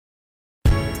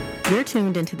You're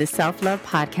tuned into the Self-Love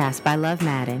Podcast by Love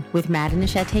Madden with Madden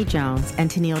Nashete Jones and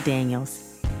Tennille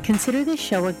Daniels. Consider this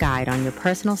show a guide on your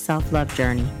personal self-love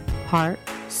journey, heart,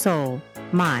 soul,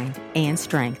 mind, and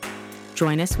strength.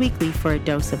 Join us weekly for a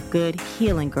dose of good,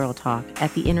 healing girl talk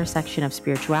at the intersection of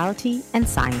spirituality and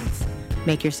science.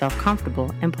 Make yourself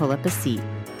comfortable and pull up a seat.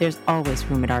 There's always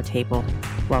room at our table.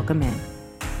 Welcome in.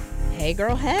 Hey,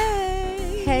 girl,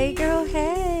 hey. Hey, girl,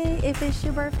 hey. If it's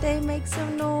your birthday, make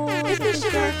some noise. If it's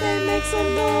your birthday, make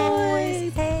some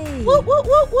noise. Hey. Whoop, whoop,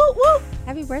 whoop, whoop, whoop.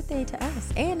 Happy birthday to us,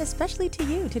 and especially to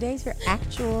you. Today's your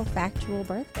actual factual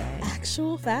birthday.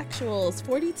 Actual factuals,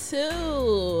 42.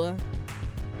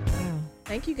 Wow.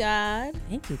 Thank you, God.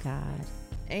 Thank you, God.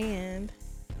 And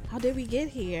how did we get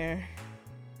here?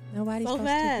 Nobody's So supposed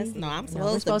fast. to be here. No, I'm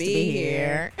we're supposed to be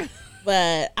here.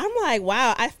 But I'm like,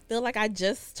 wow, I feel like I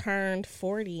just turned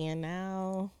 40 and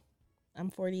now I'm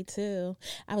 42.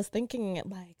 I was thinking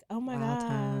like, oh my Wild gosh.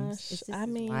 times. It's just I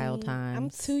mean, wild times. I'm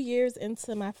 2 years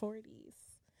into my 40s.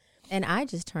 And I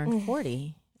just turned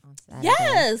 40 on Saturday.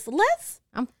 Yes, let's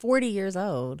I'm 40 years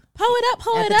old. pull it up,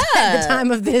 pull it up. At the time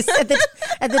of this, at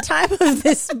the time of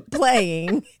this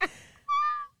playing,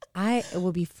 I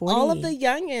will be 40. All of the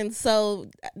youngins. So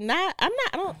am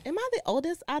I the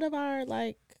oldest out of our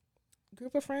like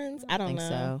group of friends? I don't think know.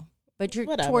 so. But you're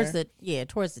Whatever. towards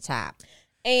the top.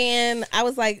 And I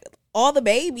was like, all the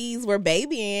babies were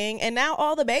babying, and now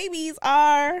all the babies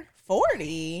are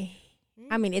 40.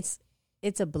 I mean, it's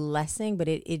a blessing, but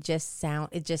it just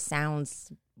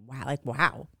sounds wow, like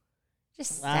wow.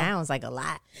 Just Wow. sounds like a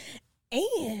lot.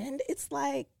 And it's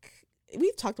like,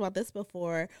 we've talked about this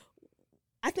before.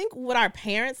 I think what our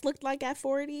parents looked like at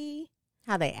 40,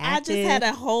 How they I acted. just had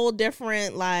a whole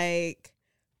different like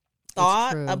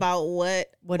thought true. about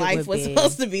what What it life would was be.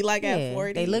 supposed to be like Yeah, at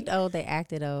 40. They looked old. They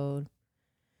acted old.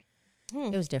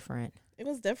 Hmm. It was different. It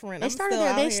was different.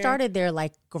 They started their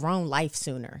like grown life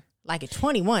sooner. Like at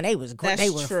 21, they was That's they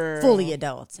were true. fully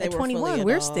adults. They At were 21, fully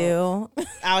we're adults. still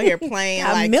out here playing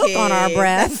Got like milk on our kids.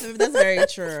 breath. That's very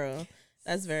true.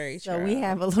 That's very true. so we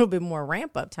have a little bit more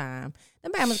ramp up time. The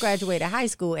Bama's graduated high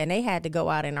school and they had to go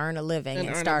out and earn a living and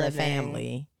earn a start a living.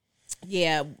 family.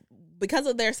 Yeah, because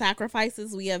of their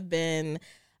sacrifices, we have been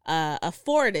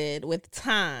afforded with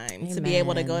time to be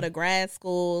able to go Amen. to grad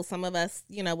school. Some of us,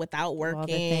 without working. All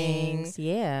the things,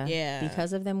 yeah, Yeah.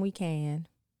 Because of them, we can.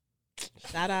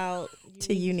 Shout out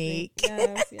To Unique.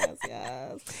 Yes.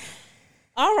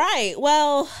 All right.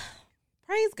 Well,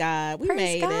 praise God. We Praise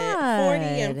made God. it.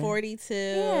 40 and 42.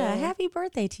 Yeah, happy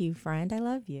birthday to you, friend. I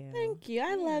love you. Thank you.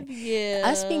 I love you.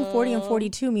 Us being 40 and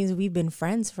 42 means we've been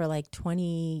friends for like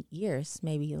 20 years,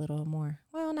 maybe a little more.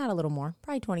 Well, not a little more,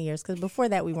 probably 20 years, because before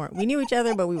that we weren't. We knew each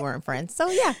other, but we weren't friends.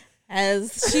 So yeah.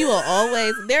 As she will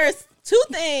always, there's two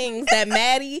things that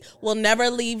Maddie will never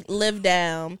live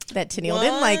down. That Tennille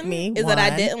didn't like me. Is that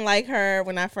I didn't like her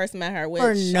when I first met her. Which, it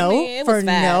was no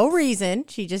facts. reason.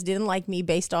 She just didn't like me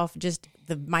based off just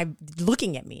my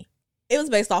looking at me. It was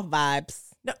based off vibes.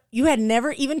 No, you had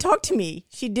never even talked to me.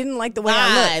 She didn't like the way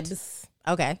I looked. Vibes.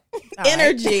 Okay. All right.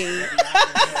 Energy.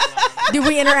 Did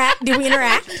we interact?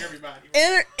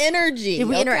 Energy. Did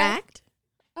we okay? interact?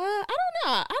 I don't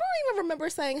know. I don't even remember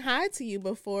saying hi to you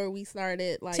before we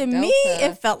started. Like To Delta. me,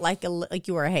 it felt like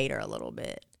you were a hater a little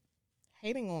bit.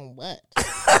 Hating on what?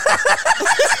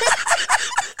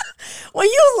 When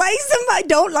you like somebody,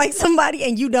 don't like somebody,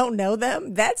 and you don't know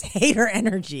them, that's hater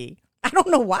energy. I don't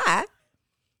know why.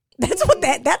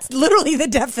 That's literally the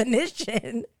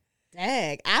definition.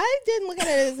 Dang. I didn't look at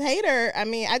it as hater. I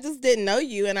mean, I just didn't know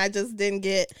you, and I just didn't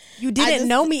get. You didn't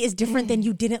know me is different than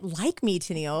you didn't like me,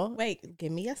 Tennille. Wait,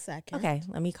 give me a second. Okay,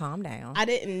 let me calm down. I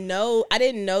didn't know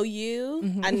you.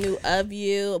 Mm-hmm. I knew of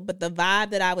you, but the vibe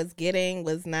that I was getting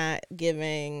was not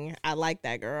giving. I like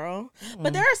that girl.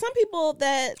 But there are some people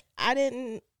that I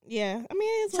didn't. Yeah, I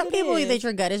mean, it's Some what it people is. that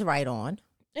your gut is right on.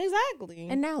 Exactly.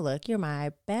 And now look, you're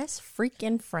my best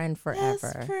freaking friend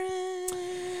forever. Best friend.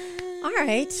 All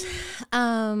right.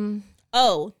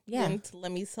 Oh, Yeah. yeah.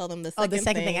 Let me tell them the second. The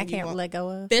second thing I you can't want. let go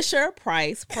of. Fisher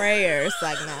Price prayers.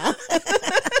 Like now.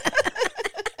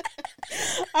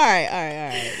 All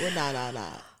right. Well, no.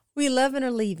 We loving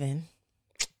or leaving?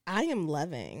 I am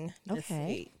loving this Okay.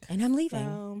 week. And I'm leaving.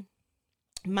 So,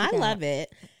 my got? love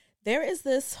it. There is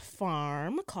this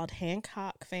farm called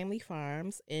Hancock Family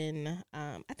Farms in,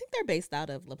 I think they're based out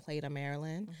of La Plata,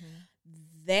 Maryland.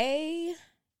 They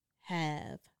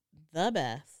have the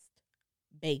best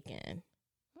bacon.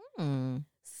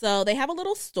 So they have a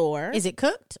little store. Is it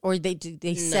cooked or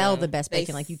they sell No, the best they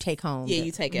bacon like you take home? Yeah,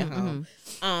 you take it Mhm,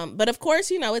 home. But of course,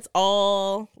 it's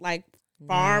all like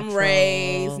farm Natural.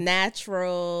 raised,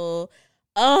 natural.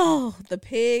 Oh, the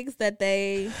pigs that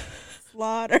they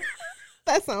slaughter.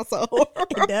 That sounds so horrible.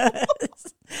 It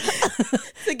does.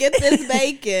 To get this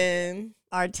bacon.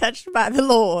 Are touched by the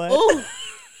Lord. Ooh,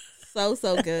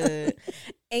 so good.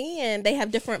 And they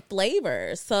have different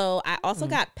flavors. So I also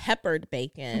got peppered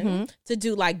bacon to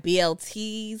do like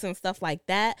BLTs and stuff like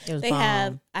that.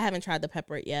 I haven't tried the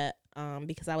peppered yet.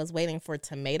 Because I was waiting for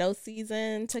tomato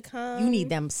season to come. You need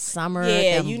them summer.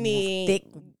 Yeah, them you need thick,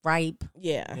 ripe.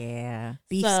 Yeah.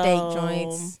 Beefsteak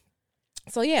joints.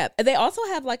 So yeah, they also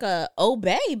have like a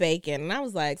Obey bacon, and I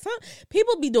was like, some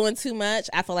people be doing too much.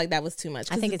 I feel like that was too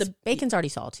much. I think bacon's already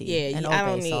salty. Yeah, and I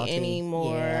don't Obey's need salty. any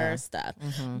more stuff.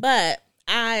 But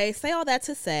I say all that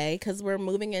to say, because we're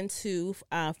moving into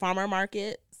farmer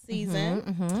market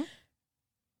season.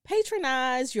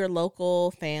 Patronize your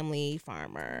local family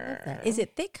farmer. Is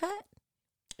it thick cut?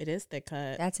 It is thick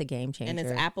cut. That's a game changer. And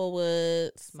it's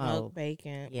applewood smoked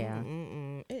bacon. Yeah.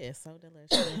 It is so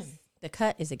delicious. The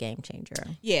cut is a game changer.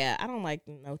 Yeah, I don't like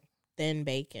no thin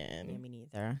bacon. Yeah, me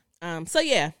neither. So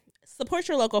yeah, support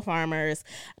your local farmers.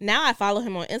 Now I follow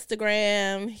him on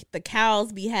Instagram. The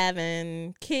cows be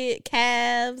having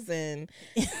calves, and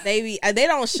they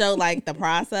don't show like the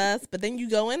process. But then you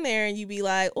go in there and you be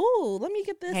like, "Ooh, let me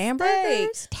get this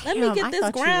hamburgers. Steak. Let me get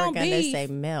this ground beef." I thought you were gonna say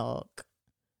milk.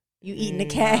 You eating the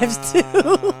calves too?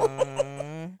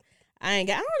 I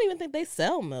don't even think they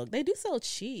sell milk. They do sell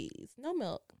cheese. No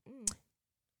milk.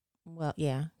 Well,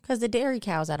 yeah, because the dairy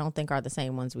cows I don't think are the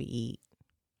same ones we eat.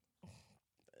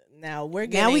 Now we're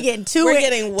getting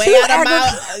way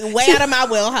out of my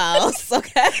wheelhouse.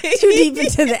 Okay, too deep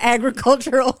into the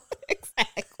agricultural.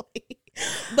 Exactly.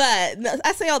 But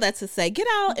I say all that to say, get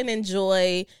out and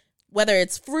enjoy. Whether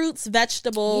it's fruits,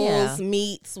 vegetables,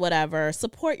 meats, whatever,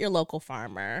 support your local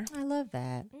farmer. I love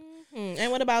that.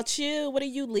 And what about you? What are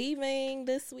you leaving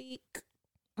this week?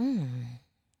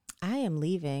 I am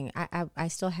leaving. I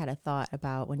still had a thought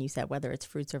about when you said whether it's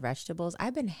fruits or vegetables.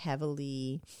 I've been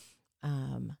heavily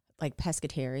like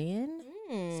pescatarian.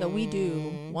 So we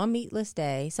do one meatless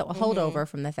day. So a holdover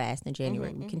from the fast in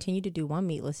January. We continue to do one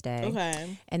meatless day.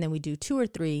 Okay. And then we do 2 or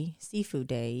 3 seafood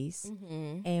days.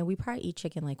 And we probably eat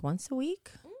chicken like once a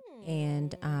week.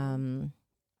 And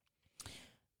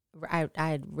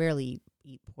I rarely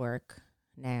eat pork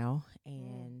now.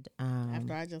 And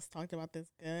after I just talked about this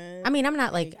good, I mean, I'm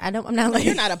not like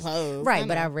you're not opposed, right?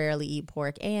 But I rarely eat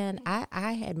pork, and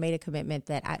I had made a commitment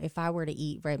that if I were to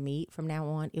eat red meat from now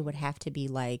on, it would have to be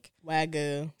like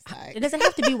Wagyu. It doesn't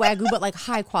have to be Wagyu, but like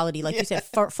high quality, like you said,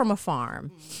 from a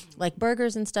farm, like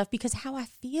burgers and stuff. Because how I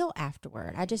feel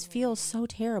afterward, I just feel so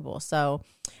terrible. So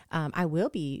I will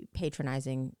be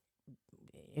patronizing,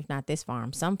 if not this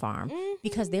farm, some farm,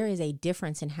 because there is a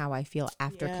difference in how I feel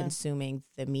after consuming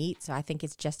the meat. So I think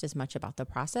it's just as much about the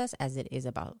process as it is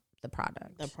about the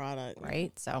product.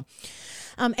 Right? So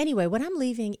anyway, what I'm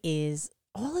leaving is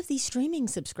all of these streaming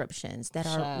subscriptions that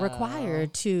are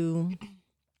required to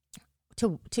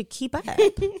keep up.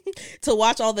 To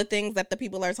watch all the things that the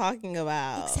people are talking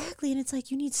about. Exactly. And it's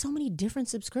like you need so many different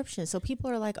subscriptions. So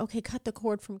people are like, okay, cut the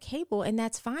cord from cable, and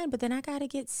that's fine, but then I got to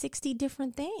get 60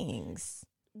 different things.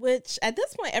 Which at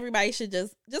this point, everybody should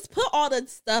just put all the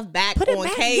stuff back on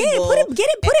cable. Put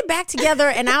it back together,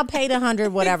 and I'll pay the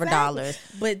 $100 whatever dollars.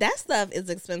 But that stuff is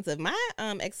expensive. My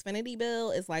Xfinity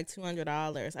bill is like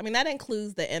 $200. I mean, that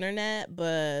includes the internet,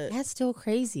 but that's still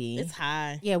crazy. It's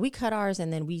high. Yeah, we cut ours,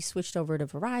 and then we switched over to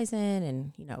Verizon,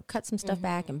 and cut some stuff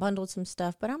back and bundled some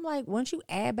stuff. But I'm like, once you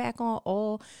add back on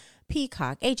all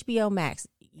Peacock, HBO Max,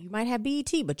 you might have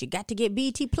BET, but you got to get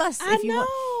BET Plus if you want.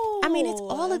 I mean, it's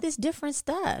all of this different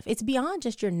stuff. It's beyond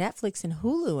just your Netflix and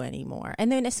Hulu anymore.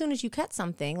 And then as soon as you cut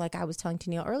something, like I was telling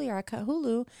Tennille earlier, I cut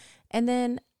Hulu, and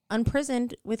then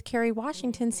Unprisoned with Kerry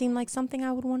Washington seemed like something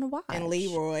I would want to watch. And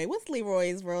Leroy. What's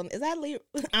Leroy's real? Is that Leroy?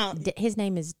 His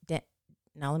name is...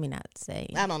 No, let me not say.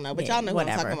 I don't know, but y'all know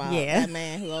whatever. What I'm talking about. Yeah. That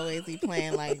man who always be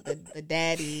playing like the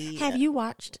daddy. Have you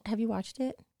watched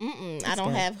it? I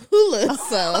don't have Hulu,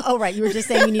 so. Oh, right. You were just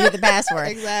saying you needed the password.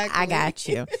 Exactly. I got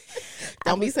you.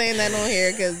 Don't be saying that on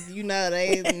here because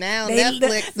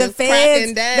Netflix is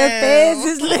cracking down. The feds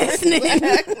is listening.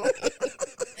 Exactly.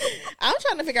 I'm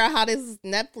trying to figure out how this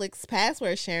Netflix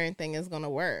password sharing thing is going to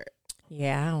work.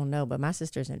 Yeah, I don't know, but my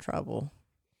sister's in trouble.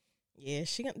 Yeah,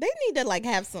 they need to like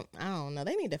have some. I don't know.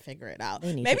 They need to figure it out.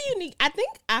 I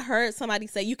think I heard somebody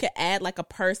say you could add like a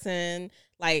person,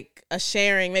 like a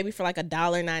sharing, maybe for like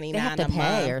 $1.99 a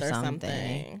month or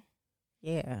something.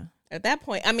 Yeah. At that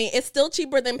point, I mean, it's still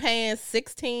cheaper than paying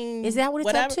 $16. Is that what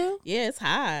it's up to? Yeah, it's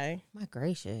high. My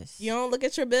gracious. You don't look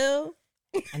at your bill?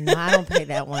 No, I don't pay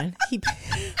that one.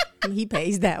 He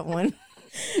pays that one.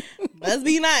 Must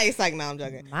be nice. Like, no, I'm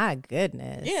joking. My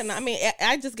goodness. Yeah, no, I mean,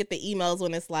 I just get the emails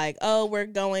when it's like, oh, we're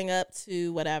going up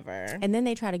to whatever. And then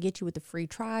they try to get you with the free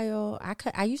trial.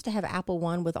 I used to have Apple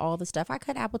One with all the stuff. I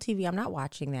cut Apple TV. I'm not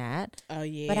watching that. Oh,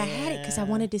 yeah. But I had it because I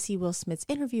wanted to see Will Smith's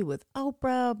interview with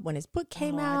Oprah when his book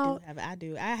came out.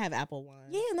 I have Apple One.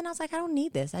 Yeah, and then I was like, I don't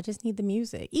need this. I just need the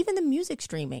music. Even the music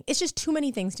streaming. It's just too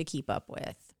many things to keep up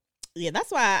with. Yeah,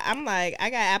 that's why I'm like, I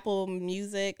got Apple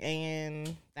Music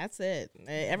and that's it.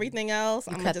 Everything else,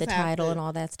 You I'm cut just the Tidal and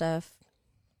all that stuff.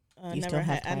 I never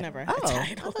had Tidal.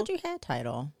 I thought you had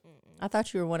Tidal. I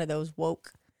thought you were one of those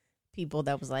woke people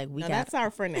that was like, that's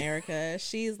our friend Erica.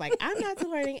 She's like, I'm not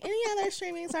supporting any other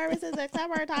streaming services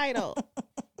except for Tidal.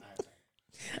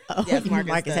 Oh, yes,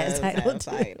 Marcus has Tidal.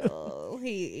 Tidal.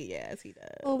 He does.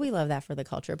 Well, we love that for the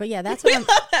culture. But yeah, that's what I'm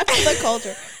that's for the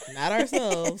culture, not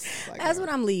ourselves. Like, that's what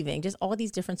I'm leaving. Just all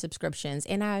these different subscriptions.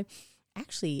 And I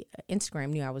actually, Instagram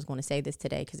knew I was going to say this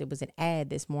today because it was an ad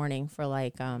this morning for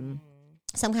like some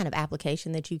kind of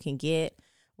application that you can get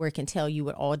where it can tell you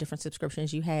what all different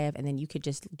subscriptions you have, and then you could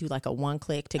just do like a one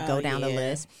click to go down the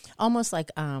list, almost like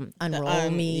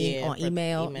Unroll Me on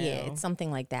email. Yeah, it's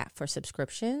something like that for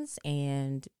subscriptions.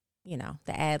 And you know,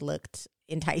 the ad looked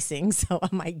enticing, so I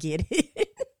might get it.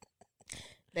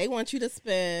 They want you to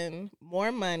spend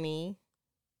more money.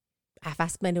 If I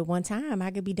spend it one time,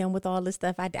 I could be done with all this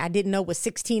stuff I didn't know was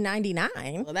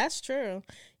 $16.99. Well, that's true.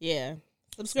 Yeah.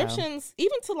 Subscriptions,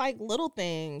 even to like little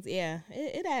things,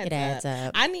 it adds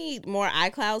up. I need more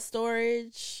iCloud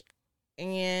storage,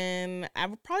 and I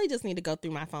would probably just need to go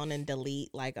through my phone and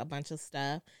delete like a bunch of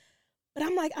stuff. But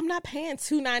I'm like, I'm not paying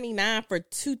 $2.99 for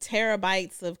 2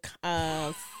 terabytes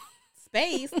of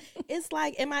space. It's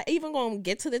like, am I even going to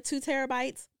get to the 2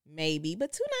 terabytes? Maybe,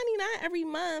 but $2.99 every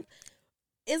month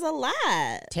is a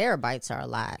lot. Terabytes are a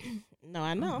lot. No,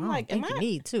 I know. I'm like, am I? You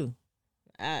need 2.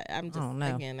 I'm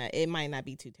just again. It might not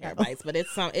be 2 terabytes, but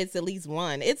it's at least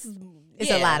 1. It's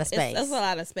a lot of space. It's a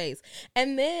lot of space.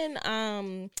 And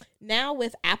then now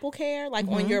with Apple Care, like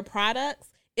on your products,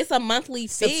 it's a monthly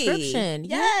fee. Subscription.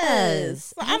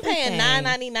 Yes. So I'm paying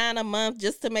 $9.99 a month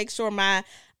just to make sure my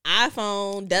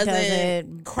iPhone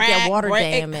doesn't crack, get water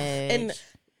break, damage, and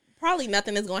probably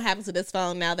nothing is going to happen to this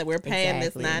phone now that we're paying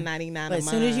this $9.99 a month.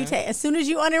 As soon as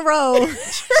you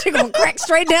unenroll, you're gonna crack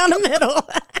straight down the middle.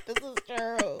 This is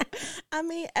true. I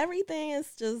mean, everything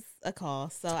is just a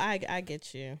cost. So I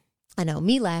get you. I know.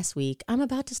 Me last week, I'm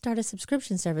about to start a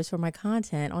subscription service for my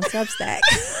content on Substack.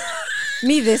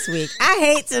 Me this week. I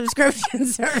hate subscription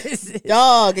services.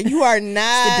 Dog, you are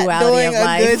not doing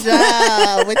a good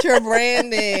job with your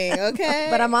branding, okay?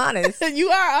 But I'm honest.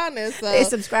 You are honest. So they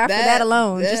subscribe for that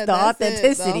alone. Just the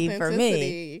authenticity for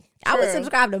me. True. I would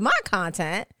subscribe to my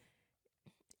content.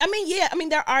 I mean,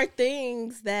 there are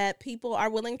things that people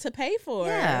are willing to pay for.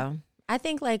 Yeah. I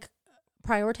think like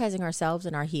prioritizing ourselves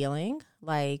and our healing,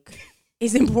 like,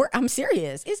 is important. I'm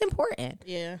serious. It's important.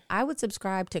 Yeah. I would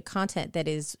subscribe to content that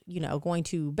is, going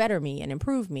to better me and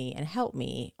improve me and help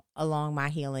me along my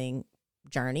healing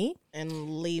journey.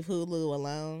 And leave Hulu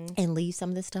alone. And leave some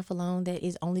of the stuff alone that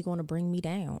is only going to bring me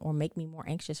down or make me more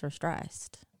anxious or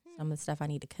stressed. Some of the stuff I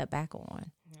need to cut back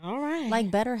on. All right.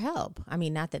 Like BetterHelp. I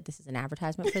mean, not that this is an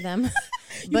advertisement for them.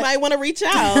 You might want to reach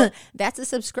out. That's a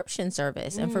subscription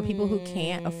service. And for people who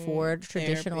can't afford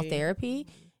traditional therapy,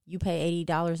 you pay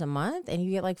 $80 a month and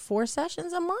you get like 4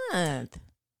 sessions a month.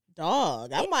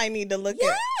 Dog, I might need to look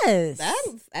at.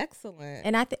 That's excellent.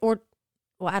 And I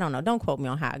don't know. Don't quote me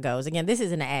on how it goes. Again, this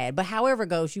isn't an ad, but however it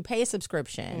goes, you pay a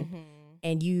subscription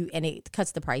and it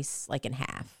cuts the price like in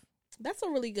half. That's a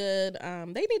really good,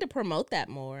 they need to promote that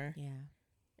more. Yeah.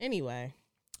 Anyway,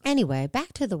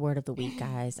 back to the word of the week,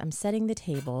 guys. I'm setting the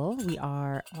table. We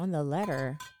are on the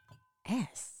letter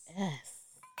S.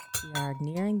 We are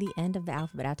nearing the end of the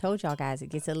alphabet. I told y'all guys, it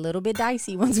gets a little bit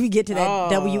dicey once we get to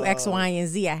that W, X, Y, and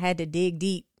Z. I had to dig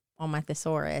deep on my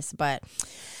thesaurus, but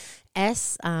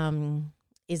S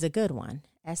is a good one.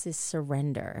 S is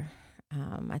surrender.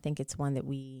 I think it's one that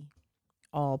we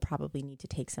all probably need to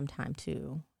take some time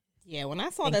to. Yeah, when I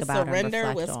saw that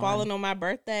surrender was falling on my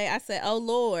birthday, I said, "Oh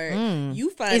Lord, you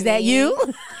funny." Is that you?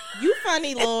 You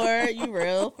funny, Lord. You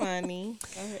real funny.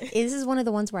 This is one of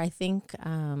the ones where I think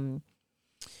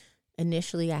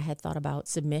initially I had thought about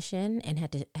submission and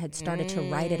had started to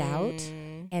write it out,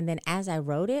 and then as I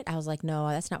wrote it, I was like, "No,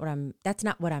 that's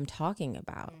not what I'm talking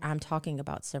about. I'm talking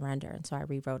about surrender." And so I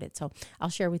rewrote it. So I'll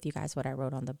share with you guys what I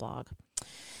wrote on the blog.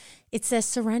 It says,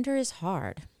 "Surrender is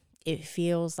hard. It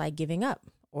feels like giving up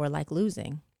or like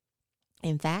losing.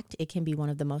 In fact, it can be one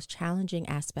of the most challenging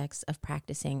aspects of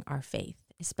practicing our faith,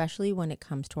 especially when it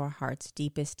comes to our heart's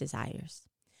deepest desires.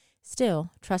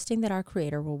 Still, trusting that our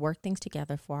Creator will work things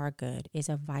together for our good is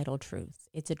a vital truth.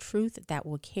 It's a truth that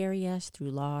will carry us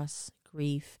through loss,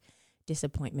 grief,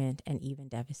 disappointment, and even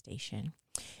devastation.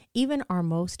 Even our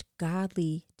most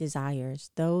godly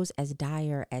desires, those as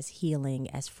dire as healing,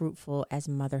 as fruitful as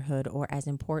motherhood, or as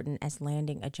important as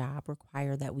landing a job,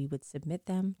 require that we would submit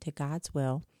them to God's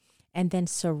will and then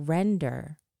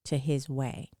surrender to His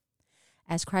way.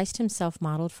 As Christ Himself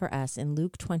modeled for us in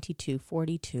Luke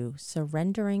 22:42,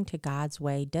 surrendering to God's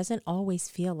way doesn't always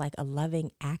feel like a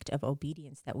loving act of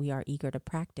obedience that we are eager to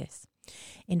practice.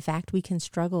 In fact, we can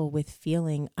struggle with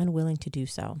feeling unwilling to do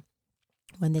so.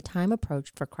 When the time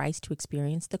approached for Christ to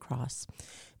experience the cross,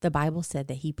 the Bible said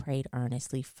that He prayed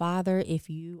earnestly, "Father, if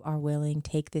you are willing,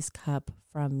 take this cup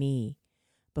from me,"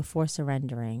 before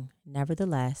surrendering.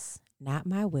 Nevertheless, not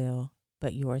my will,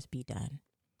 but yours be done.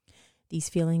 These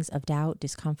feelings of doubt,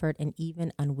 discomfort, and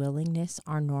even unwillingness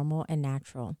are normal and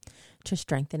natural. To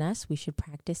strengthen us, we should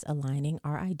practice aligning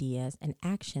our ideas and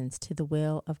actions to the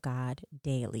will of God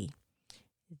daily.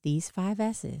 These 5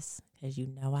 S's, because you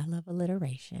know I love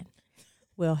alliteration,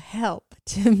 will help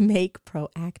to make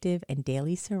proactive and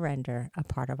daily surrender a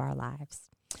part of our lives.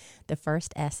 The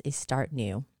first S is start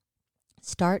new.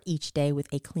 Start each day with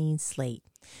a clean slate.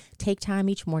 Take time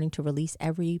each morning to release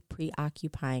every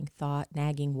preoccupying thought,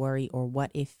 nagging worry, or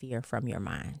what-if fear from your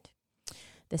mind.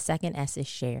 The second S is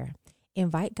share.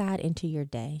 Invite God into your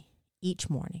day each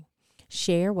morning.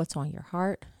 Share what's on your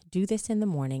heart. Do this in the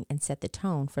morning and set the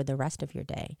tone for the rest of your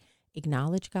day.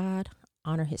 Acknowledge God,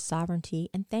 honor His sovereignty,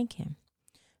 and thank Him.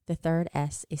 The third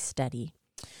S is study.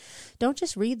 Don't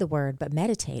just read the word, but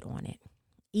meditate on it.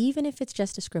 Even if it's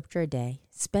just a scripture a day,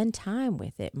 spend time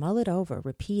with it, mull it over,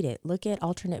 repeat it, look at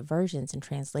alternate versions and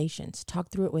translations, talk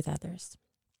through it with others.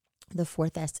 The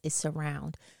fourth S is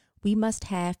surround. We must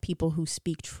have people who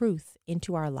speak truth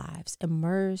into our lives.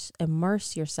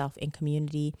 Immerse yourself in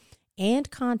community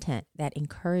and content that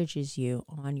encourages you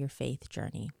on your faith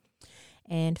journey.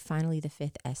 And finally, the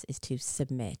fifth S is to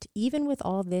submit. Even with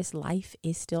all this, life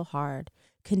is still hard.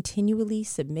 Continually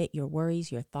submit your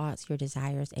worries, your thoughts, your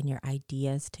desires, and your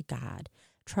ideas to God.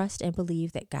 Trust and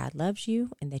believe that God loves you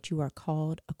and that you are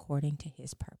called according to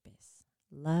His purpose.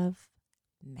 Love,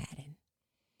 Madden.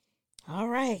 All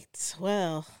right.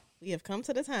 Well, we have come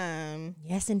to the time.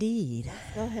 Yes, indeed.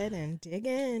 Let's go ahead and dig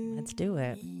in. Let's do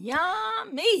it.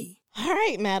 Yummy. All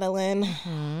right, Madeline.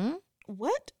 Mm-hmm.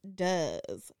 What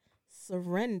does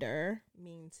surrender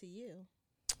mean to you?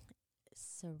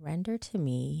 Surrender to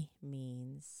me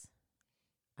means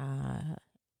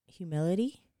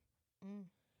humility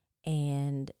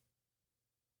and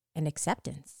an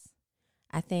acceptance.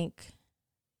 I think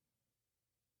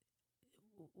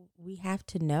we have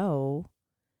to know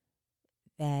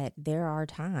that there are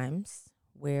times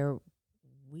where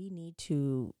we need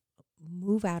to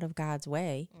move out of God's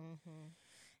way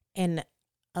and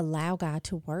allow God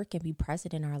to work and be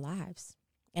present in our lives.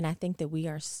 And I think that we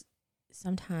are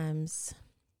sometimes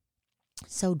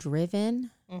so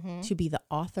driven to be the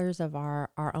authors of our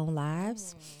own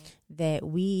lives that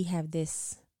we have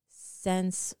this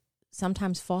sense,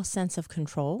 sometimes false sense of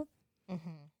control.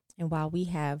 And while we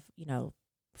have,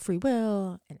 free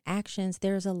will and actions,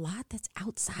 there's a lot that's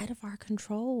outside of our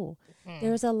control.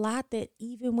 There's a lot that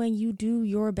even when you do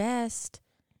your best,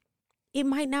 it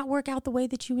might not work out the way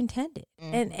that you intended.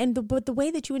 But the way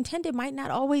that you intended might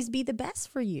not always be the best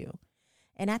for you.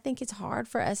 And I think it's hard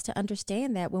for us to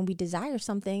understand that when we desire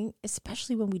something,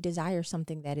 especially when we desire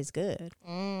something that is good.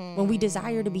 When we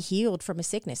desire to be healed from a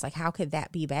sickness, like how could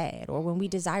that be bad? Or when we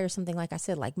desire something, like I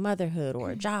said, like motherhood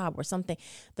or a job or something,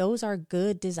 those are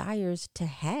good desires to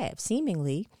have,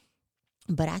 seemingly.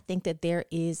 But I think that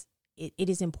it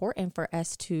is important for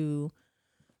us to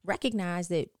recognize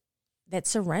that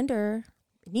surrender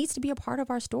needs to be a part of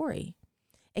our story.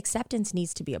 Acceptance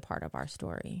needs to be a part of our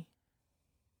story.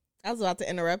 I was about to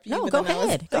interrupt you. No, go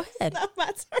ahead. Go ahead.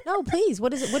 No, please.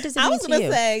 What is it? What does it mean to you? I was going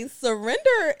to say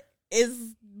surrender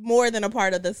is more than a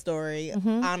part of the story.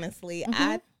 Honestly,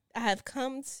 I have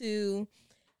come to,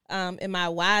 in my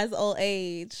wise old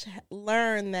age,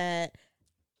 learn that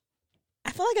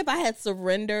I feel like if I had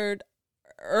surrendered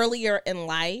earlier in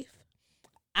life,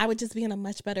 I would just be in a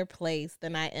much better place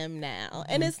than I am now.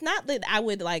 And it's not that I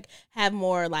would have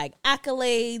more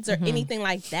accolades or anything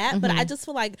like that, but I just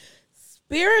feel like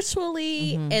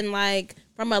spiritually and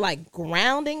from a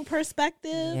grounding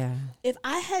perspective, if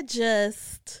I had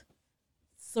just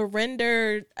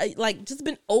surrendered, just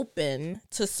been open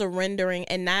to surrendering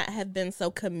and not have been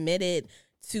so committed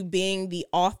to being the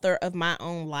author of my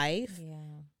own life,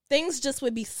 things just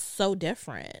would be so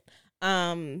different.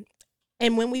 And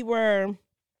when we were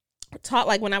taught,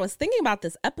 like when I was thinking about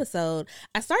this episode,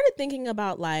 I started thinking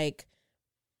about like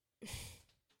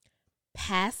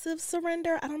passive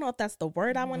surrender. I don't know if that's the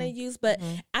word I want to use, but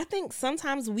I think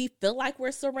sometimes we feel like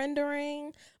we're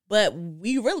surrendering, but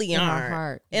we really aren't. Our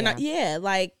heart, And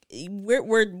like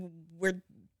we're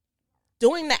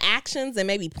doing the actions and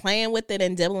maybe playing with it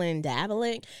and dibbling and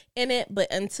dabbling in it,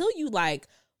 but until you like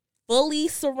fully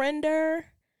surrender,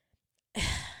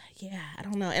 I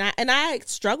don't know. And I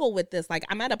struggle with this. Like,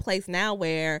 I'm at a place now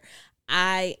where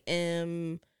I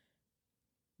am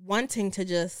wanting to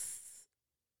just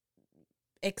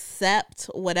accept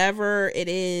whatever it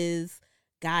is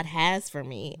God has for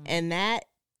me, and that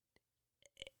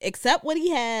accept what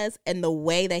he has and the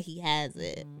way that he has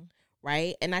it.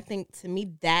 Right. And I think to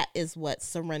me, that is what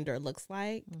surrender looks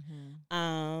like.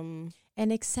 And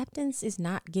acceptance is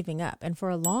not giving up. And for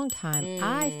a long time,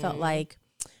 I felt like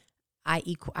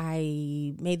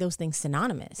I made those things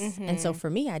synonymous. And so for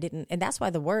me, I didn't. And that's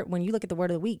why the word, when you look at the word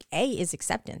of the week, A is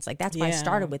acceptance. Like, that's why I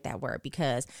started with that word,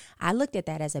 because I looked at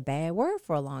that as a bad word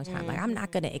for a long time. Like, I'm not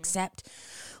going to accept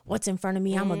what's in front of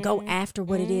me. I'm going to go after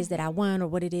what it is that I want or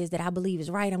what it is that I believe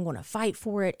is right. I'm going to fight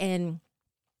for it. And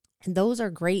those are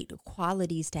great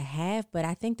qualities to have, but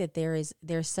I think that there's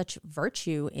such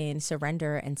virtue in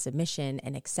surrender and submission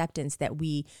and acceptance that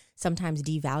we sometimes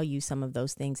devalue some of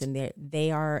those things, and they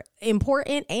are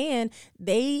important, and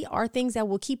they are things that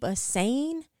will keep us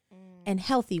sane and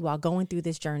healthy while going through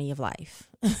this journey of life.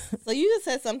 So you just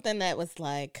said something that was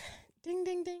like ding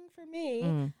ding ding for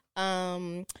me.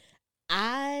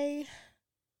 I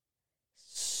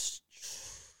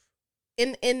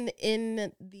in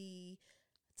the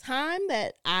time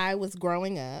that I was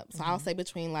growing up, so I'll say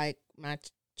between like my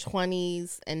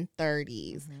 20s and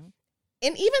 30s,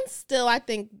 and even still, I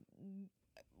think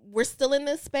we're still in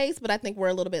this space, but I think we're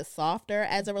a little bit softer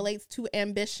as it relates to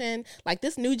ambition. Like,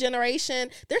 this new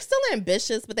generation, they're still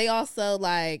ambitious, but they also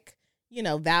like,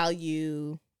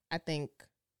 value, I think,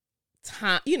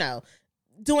 time,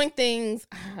 doing things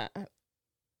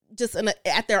just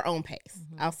at their own pace.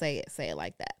 I'll say it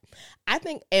like that. I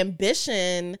think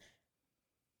ambition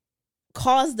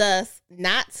caused us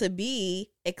not to be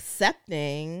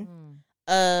accepting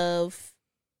of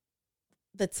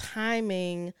the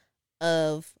timing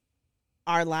of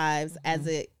our lives as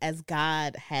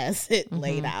God has it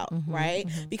laid out, right?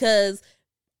 Because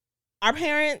our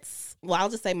parents, well, I'll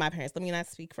just say my parents, let me not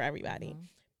speak for everybody.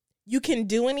 You can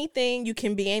do anything, you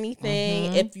can be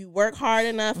anything. If you work hard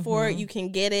enough for it, you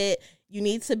can get it. You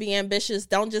need to be ambitious.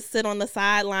 Don't just sit on the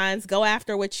sidelines. Go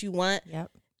after what you want. Yep.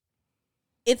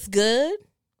 It's good,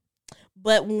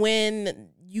 but when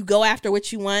you go after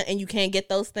what you want and you can't get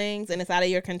those things and it's out of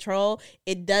your control,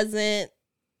 it's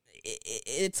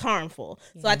harmful.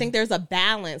 So I think there's a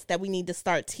balance that we need to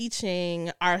start teaching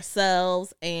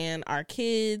ourselves and our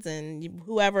kids and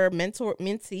whoever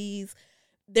mentees.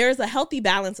 There's a healthy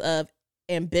balance of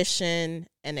ambition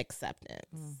and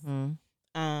acceptance.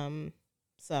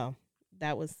 So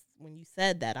that was, when you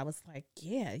said that, I was like,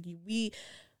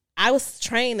 I was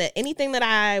trained that anything that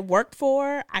I worked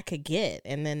for, I could get.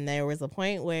 And then there was a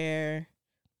point where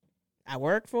I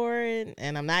work for it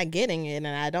and I'm not getting it, and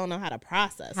I don't know how to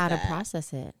process to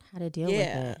process it, how to deal with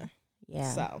it.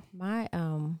 Yeah. So my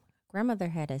grandmother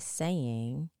had a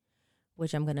saying,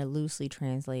 which I'm going to loosely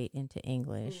translate into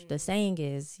English. The saying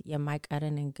is,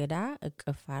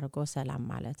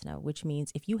 which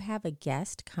means if you have a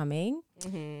guest coming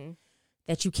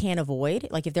that you can't avoid,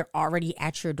 like if they're already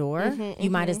at your door,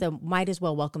 you might as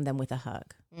well welcome them with a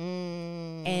hug.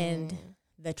 And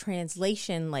the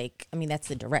translation, like, I mean, that's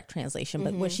the direct translation,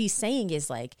 but what she's saying is,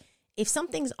 like, if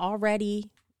something's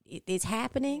already, it's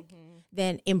happening,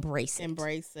 then embrace it.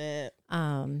 Embrace it.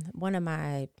 One of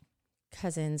my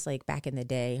cousins, like back in the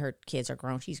day, her kids are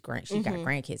grown. She's got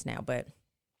grandkids now, but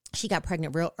she got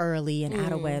pregnant real early and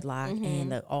out of wedlock,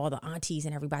 and all the aunties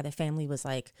and everybody, the family was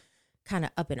like kind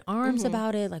of up in arms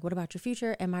about it. Like, what about your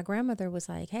future? And my grandmother was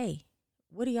like, hey,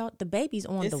 what do y'all, the baby's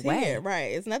on the way. Here,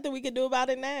 right. It's nothing we can do about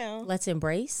it now. Let's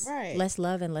embrace, let's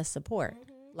love, and let's support.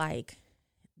 Like,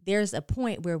 there's a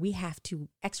point where we have to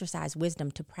exercise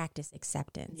wisdom to practice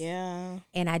acceptance. Yeah.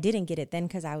 And I didn't get it then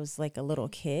because I was like a little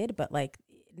kid, but like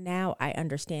now I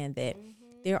understand that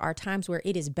there are times where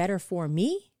it is better for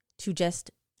me to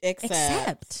just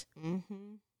accept.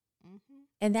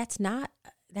 And that's not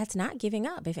giving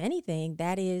up. If anything,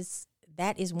 that is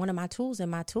one of my tools in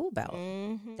my tool belt.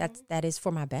 That is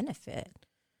for my benefit.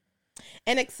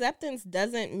 And acceptance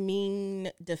doesn't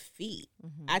mean defeat.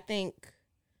 I think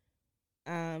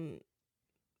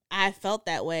I felt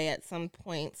that way at some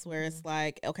points where it's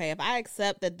like, okay, if I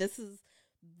accept that this is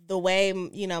the way,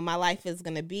 my life is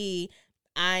going to be,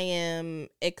 I am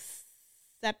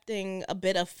accepting a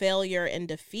bit of failure and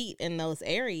defeat in those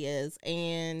areas,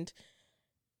 and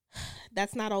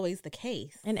that's not always the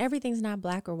case. And everything's not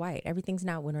black or white. Everything's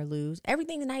not win or lose.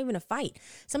 Everything's not even a fight.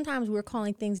 Sometimes we're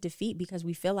calling things defeat because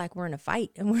we feel like we're in a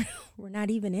fight, and we're not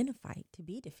even in a fight to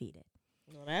be defeated.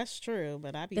 Well, that's true,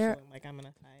 but I be feeling like I'm in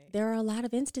a fight. There are a lot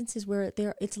of instances where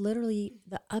it's literally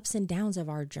the ups and downs of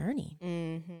our journey.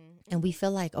 Mm-hmm. And we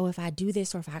feel like, oh, if I do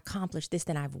this or if I accomplish this,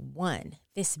 then I've won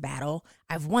this battle.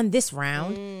 I've won this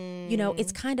round. You know,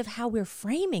 it's kind of how we're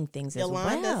framing things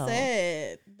Yolanda as well.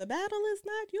 said, the battle is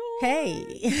not yours.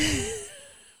 Hey.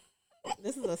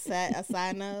 This is a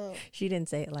side note. She didn't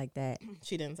say it like that.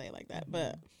 She didn't say it like that,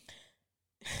 but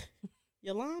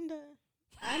Yolanda,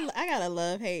 I got a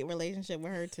love-hate relationship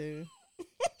with her too.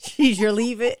 She's your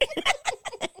leave it.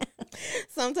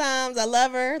 Sometimes I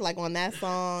love her, like on that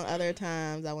song. Other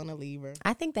times I want to leave her.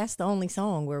 I think that's the only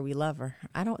song where we love her.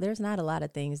 There's not a lot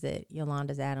of things that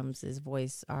Yolanda Adams'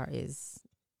 voice is.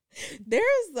 There's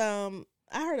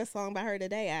I heard a song by her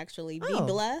today actually. Be Oh.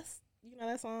 Blessed. You know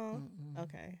that song? Mm-mm.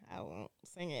 Okay, I won't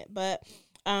sing it, but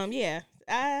yeah.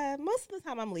 Most of the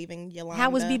time I'm leaving Yolanda. How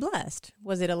was Be Blessed?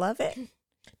 Was it a love it?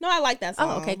 No, I like that song.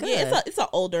 Oh, okay, good. Yeah, it's an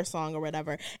older song or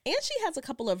whatever. And she has a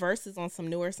couple of verses on some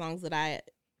newer songs that I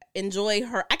enjoy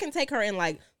her. I can take her in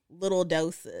like little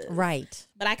doses. Right.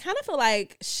 But I kind of feel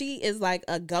like she is like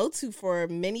a go-to for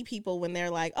many people when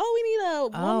they're like, oh, we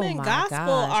need a woman gospel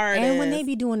artist. And when they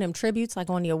be doing them tributes like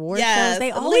on the award Yes. shows,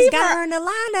 they always Leave got her- her in the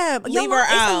lineup. leave her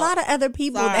It's out. a lot of other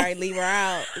people Sorry, leave her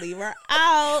out. Leave her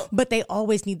out. but they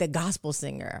always need the gospel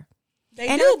singer. They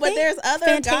And do, I but think there's other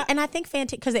and I think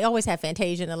because they always have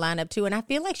Fantasia in the lineup too, and I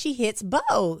feel like she hits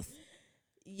both.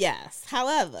 Yes.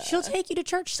 However, She'll take you to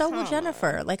church. So will Come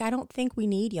Jennifer. Like, I don't think we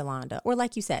need Yolanda. Or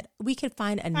like you said, we could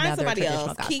find another somebody traditional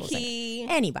else. gospel Kiki.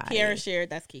 singer. Anybody. Kiara Sheard,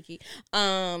 that's Kiki.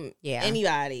 Yeah.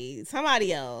 Anybody.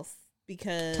 Somebody else.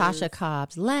 Because Tasha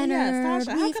Cobbs Leonard. Yes,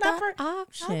 Tasha. How We've could I got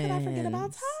options. How could I forget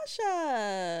about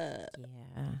Tasha?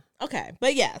 Yeah. Okay,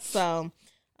 but yeah, so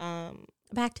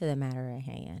Back to the matter at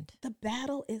hand. the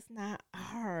battle is not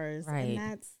ours, Right. and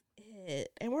that's it.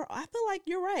 And I feel like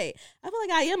you're right. I feel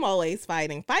like I am always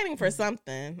fighting for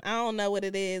something. I don't know what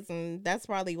it is, and that's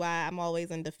probably why I'm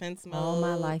always in defense mode. All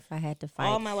my life I had to fight.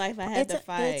 All my life I had to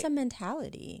fight. It's a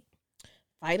mentality.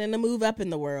 Fighting to move up in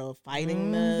the world,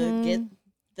 fighting Mhm. to get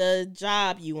the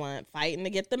job you want, fighting to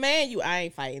get the man you. I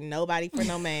ain't fighting nobody for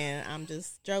no man. I'm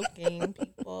just joking,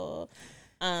 people.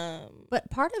 But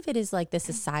part of it is like the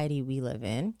society we live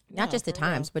in, not No, just the for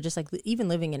real. times, but just like even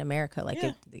living in America, like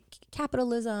Yeah. the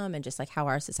capitalism and just like how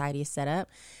our society is set up.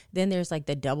 Then there's like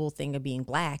the double thing of being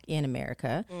black in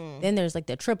America. Then there's like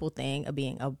the triple thing of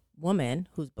being a woman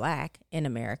who's black in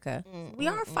America. We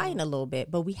are fighting a little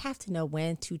bit, but we have to know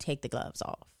when to take the gloves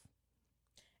off.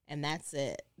 And that's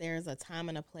it. There's a time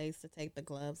and a place to take the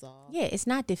gloves off. Yeah, it's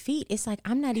not defeat. It's like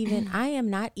I am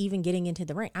not even getting into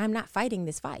the ring. I'm not fighting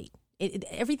this fight.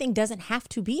 Everything doesn't have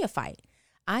to be a fight.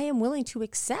 I am willing to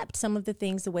accept some of the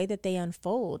things the way that they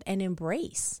unfold and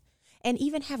embrace and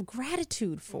even have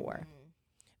gratitude for.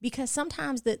 Because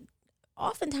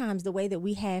oftentimes the way that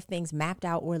we have things mapped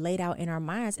out or laid out in our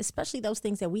minds, especially those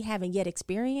things that we haven't yet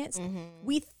experienced,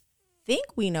 we think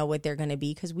we know what they're going to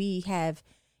be because we have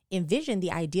envisioned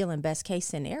the ideal and best case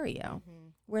scenario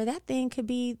where that thing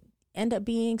could end up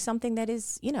being something that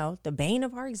is, the bane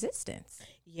of our existence.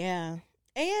 Yeah.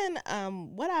 And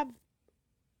what I've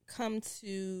come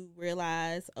to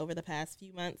realize over the past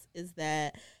few months is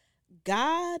that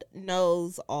God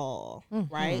knows all,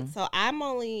 right? So I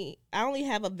only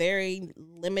have a very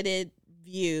limited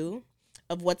view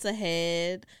of what's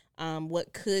ahead,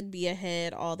 what could be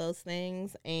ahead, all those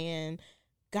things, and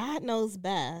God knows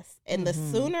best. And the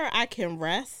sooner I can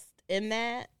rest in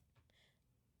that,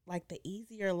 like the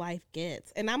easier life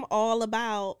gets. And I'm all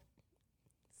about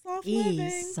soft living.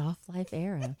 Soft life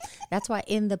era. That's why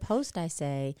in the post I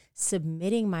say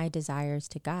submitting my desires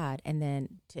to God and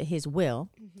then to his will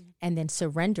and then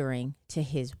surrendering to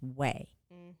his way.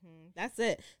 That's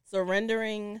it.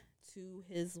 Surrendering to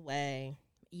his way.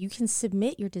 You can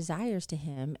submit your desires to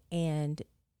him and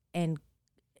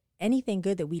anything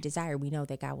good that we desire, we know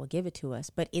that God will give it to us,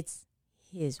 but it's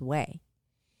his way.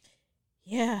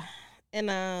 Yeah. And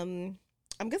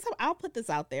I guess I'll put this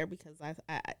out there because I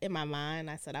in my mind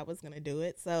I said I was going to do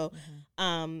it. So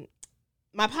my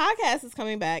podcast is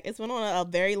coming back. It's been on a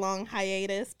very long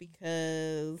hiatus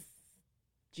because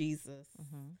Jesus.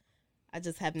 I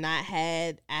just haven't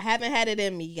had it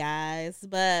in me, guys.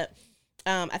 But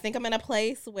I think I'm in a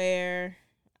place where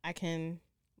I can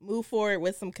move forward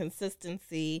with some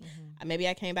consistency. Maybe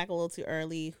I came back a little too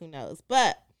early. Who knows?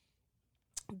 But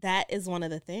that is one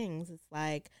of the things. It's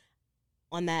like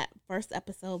on that first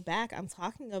episode back, I'm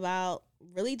talking about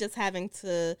really just having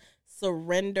to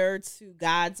surrender to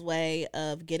God's way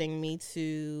of getting me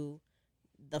to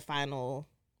the final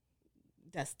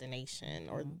destination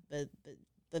or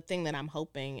the thing that I'm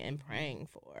hoping and praying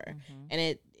for.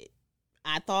 And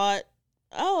I thought,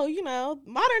 oh, you know,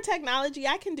 modern technology,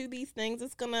 I can do these things.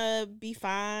 It's going to be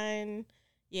fine.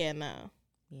 Yeah, no.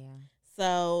 Yeah.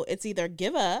 So it's either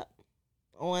give up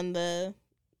on the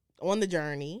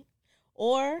journey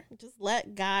or just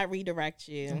let God redirect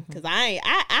you. Because I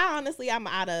honestly, I'm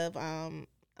out of, I'm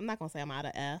not going to say I'm out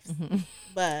of F's,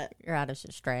 but you're out of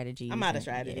strategies. I'm out of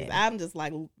strategies. Yeah. I'm just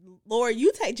like, Lord,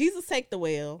 Jesus, take the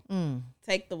wheel.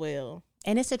 Take the wheel.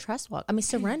 And it's a trust walk. I mean,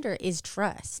 surrender is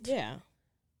trust. Yeah.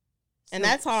 And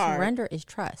that's hard. Surrender is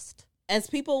trust. As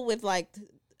people with like,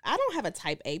 I don't have a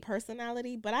type A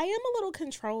personality, but I am a little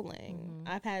controlling.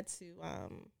 I've had to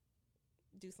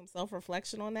do some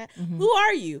self-reflection on that. Who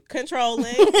are you?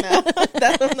 Controlling? No,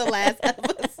 that's from the last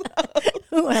episode.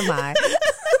 Who am I?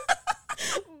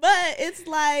 But it's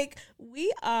like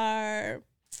we are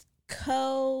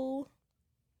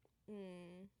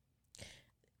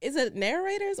is it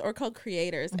narrators or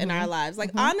co-creators in our lives?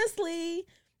 Like, honestly,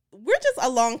 we're just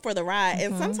along for the ride.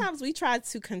 And sometimes we try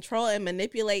to control and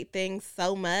manipulate things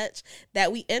so much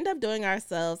that we end up doing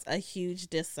ourselves a huge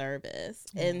disservice.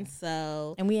 And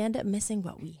we end up missing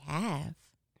what we have.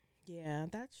 Yeah,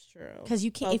 that's true. Because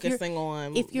you can't focusing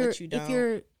on what you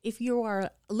don't. If you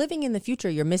are living in the future,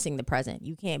 you're missing the present.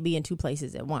 You can't be in two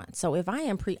places at once. So if I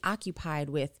am preoccupied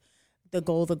with the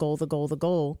goal,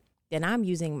 then I'm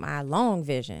using my long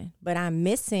vision, but I'm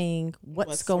missing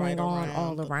what's going on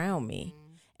all around me.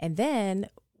 And then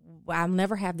I'll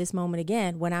never have this moment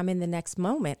again. When I'm in the next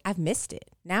moment, I've missed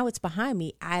it. Now it's behind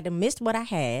me. I'd missed what I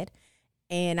had,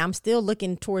 and I'm still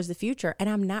looking towards the future, and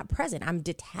I'm not present. I'm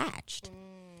detached.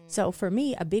 So for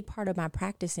me, a big part of my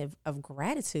practice of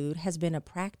gratitude has been a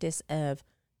practice of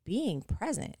being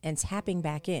present and tapping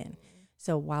back in.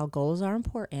 So while goals are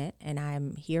important, and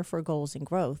I'm here for goals and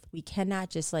growth, we cannot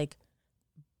just like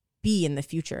be in the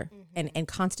future and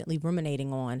constantly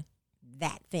ruminating on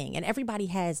that thing. And everybody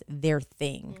has their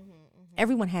thing.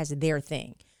 Everyone has their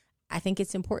thing. I think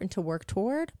it's important to work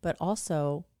toward, but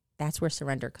also that's where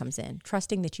surrender comes in.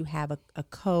 Trusting that you have a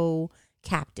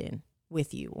co-captain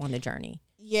with you on the journey.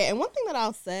 Yeah, and one thing that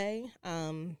I'll say,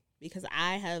 because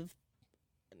I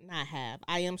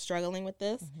am struggling with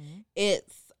this,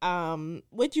 it's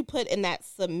what you put in that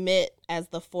submit as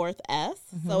the fourth S.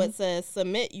 So it says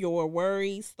submit your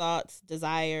worries, thoughts,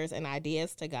 desires, and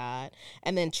ideas to God,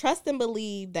 and then trust and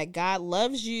believe that God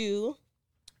loves you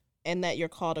and that you're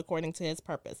called according to his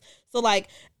purpose. So like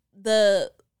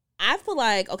I feel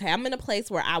like, okay, I'm in a place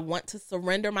where I want to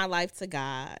surrender my life to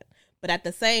God, but at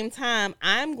the same time,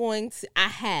 I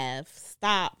have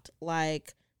stopped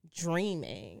like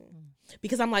dreaming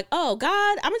because I'm like, oh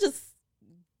God, I'm gonna just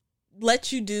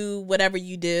let you do whatever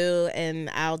you do and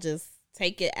I'll just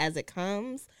take it as it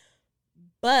comes.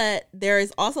 But there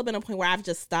has also been a point where I've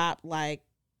just stopped like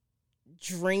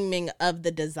dreaming of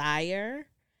the desire,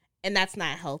 and that's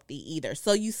not healthy either.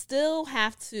 So you still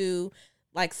have to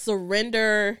like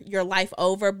surrender your life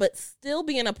over, but still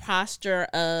be in a posture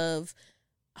of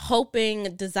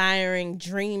hoping, desiring,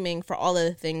 dreaming for all of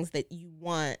the things that you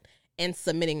want and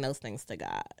submitting those things to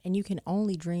God. And you can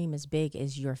only dream as big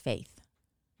as your faith.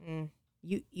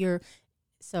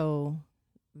 So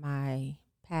my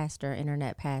pastor,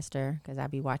 internet pastor, because I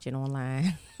be watching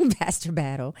online Pastor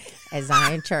Battle at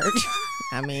Zion Church.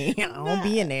 I mean, I don't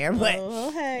be in there, but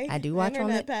I do watch on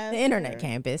the internet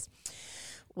campus.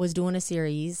 Was doing a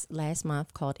series last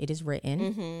month called "It Is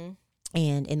Written,"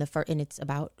 and and it's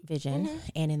about vision.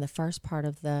 And in the first part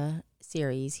of the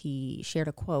series, he shared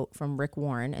a quote from Rick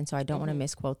Warren, and so I don't want to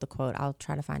misquote the quote. I'll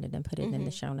try to find it and put it in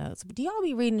the show notes. But do y'all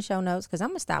be reading the show notes? Because I'm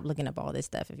gonna stop looking up all this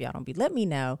stuff if y'all don't be. Let me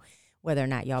know whether or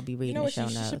not y'all be reading the show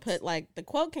notes. You should put like the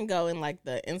quote can go in like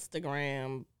the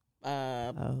Instagram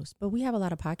post. But we have a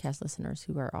lot of podcast listeners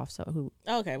who are also who.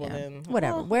 Okay, well then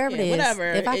whatever, wherever it is.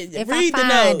 Whatever. If I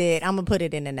find it, I'm gonna put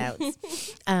it in the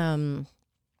notes.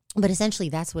 But essentially,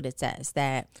 that's what it says,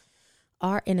 that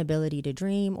our inability to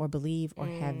dream or believe or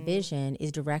have vision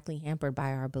is directly hampered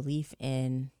by our belief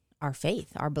in our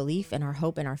faith, our belief and our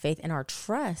hope and our faith and our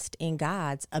trust in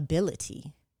God's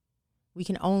ability. We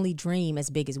can only dream as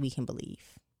big as we can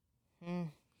believe.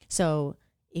 So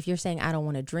if you're saying, I don't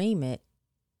want to dream it,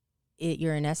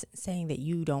 you're in essence saying that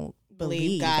you don't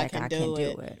believe that God can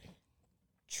do it.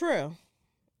 True.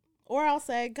 Or I'll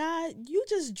say, God, you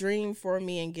just dream for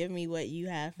me and give me what you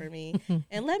have for me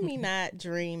and let me not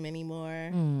dream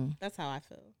anymore. That's how I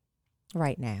feel.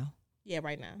 Right now. Yeah,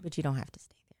 right now. But you don't have to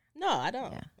stay there. No, I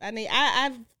don't. Yeah. I mean,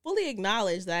 I've fully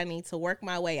acknowledged that I need to work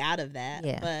my way out of that.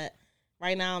 Yeah. But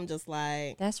right now, I'm just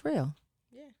like, That's real.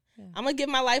 yeah. I'm going to give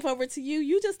my life over to you.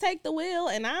 You just take the wheel,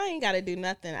 and I ain't got to do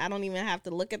nothing. I don't even have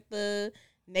to look at the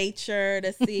nature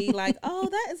to see, like, oh,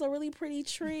 that is a really pretty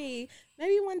tree.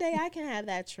 Maybe one day I can have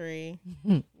that tree.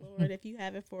 Lord, if you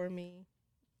have it for me,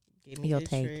 give me You'll the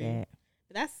take tree. it.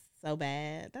 But that's so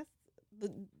bad.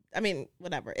 I mean,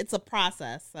 whatever. It's a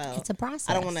process. So It's a process.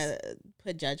 I don't want to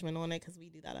put judgment on it because we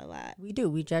do that a lot. We do.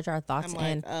 We judge our thoughts, I'm like,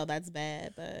 and oh, that's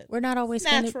bad, but we're not always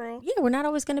natural. We're not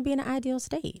always going to be in an ideal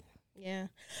state. Yeah.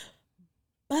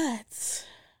 But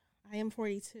I am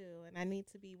 42 and I need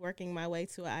to be working my way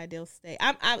to an ideal state.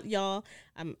 I'm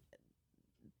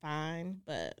fine,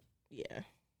 but yeah.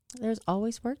 There's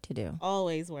always work to do.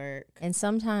 Always work. And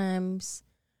sometimes,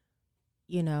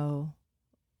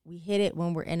 we hit it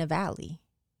when we're in a valley,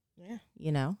 Yeah.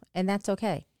 And that's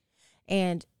okay.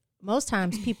 And most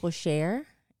times people share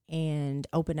and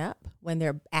open up when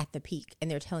they're at the peak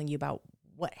and they're telling you about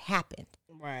what happened.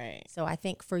 Right. So I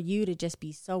think for you to just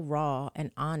be so raw and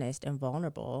honest and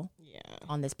vulnerable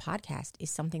on this podcast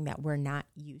is something that we're not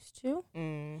used to.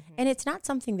 Mm-hmm. And it's not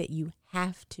something that you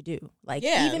have to do. Like,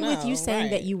 with you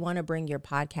saying that you want to bring your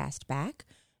podcast back,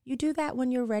 you do that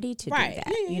when you're ready to do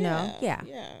that, Yeah.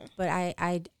 But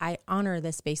I honor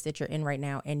the space that you're in right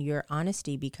now and your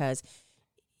honesty, because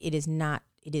it is not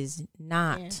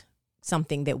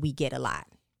something that we get a lot.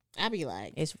 I be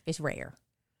like, It's rare.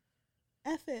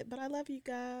 F it, but I love you,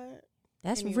 God.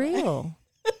 That's Anyway. real.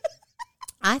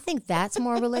 I think that's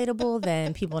more relatable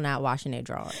than people not washing their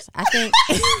drawers.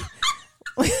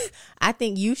 I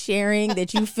think you sharing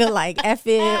that you feel like F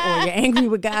it, or you're angry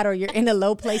with God, or you're in a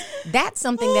low place. That's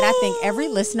something that I think every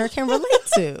listener can relate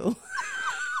to.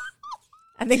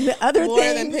 I think the other More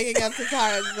thing, than picking up to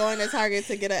Target, going to Target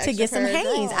to get some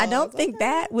Hanes. I don't think Okay.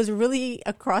 that was really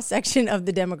a cross section of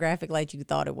the demographic like you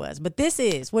thought it was. But this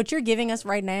is what you're giving us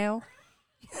right now.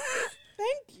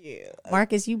 Thank you.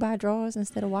 Marcus, you buy drawers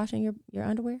instead of washing your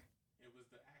underwear?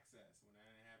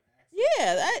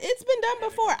 Yeah, it's been done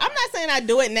before. I'm not saying I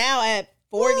do it now at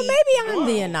 40. Well, maybe I'm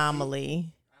the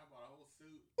anomaly.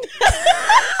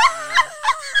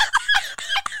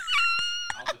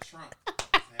 Out the trunk.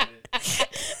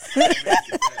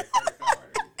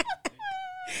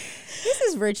 This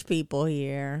is rich people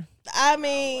here. I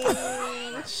mean,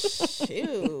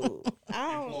 shoot.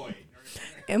 I don't.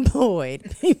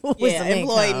 Employed people with some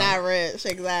employed, income. not rich.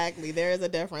 Exactly. There is a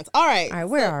difference. All right. All right,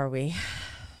 where are we?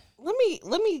 Let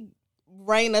me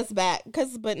rein us back.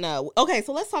 Okay,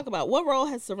 so let's talk about what role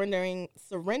has surrendering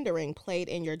played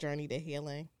in your journey to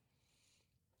healing?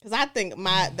 Because I think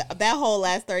that whole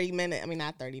last 30 minutes, I mean,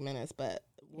 not 30 minutes, but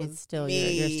It's still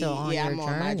you're still on your I'm journey.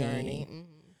 on my journey.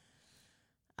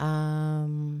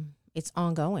 Mm-hmm. It's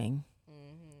ongoing.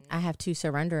 Mm-hmm. I have to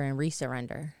surrender and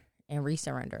resurrender and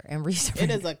resurrender and resurrender.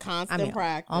 It is a constant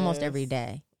practice. Almost every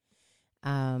day.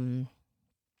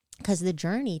 Because the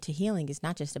journey to healing is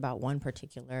not just about one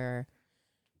particular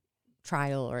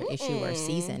trial or issue or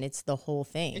season. It's the whole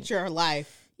thing. It's your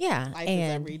life. Yeah. Life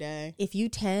and is every day. if you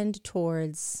tend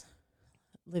towards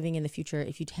living in the future,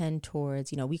 if you tend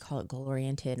towards, we call it goal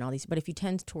oriented and all these, but if you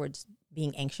tend towards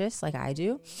being anxious like I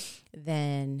do,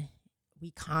 then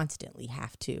we constantly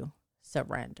have to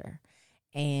surrender.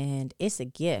 And it's a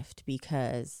gift,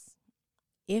 because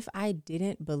if I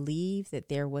didn't believe that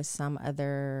there was some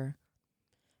other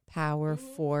power,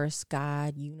 force,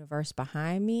 God, universe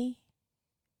behind me,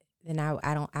 then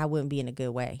I wouldn't be in a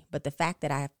good way. But the fact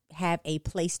that I have a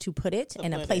place to put it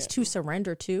and a place to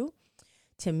surrender to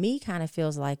me kind of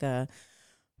feels like I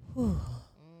could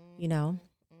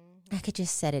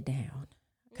just set it down.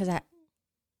 Because I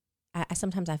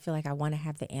sometimes I feel like I want to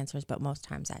have the answers, but most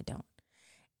times I don't.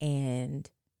 And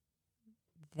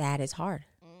that is hard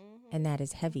and that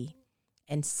is heavy.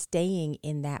 And staying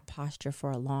in that posture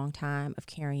for a long time of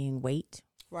carrying weight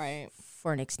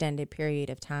for an extended period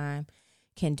of time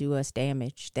can do us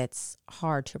damage that's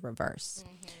hard to reverse.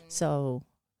 So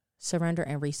surrender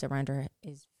and resurrender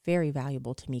is very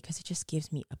valuable to me, because it just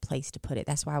gives me a place to put it.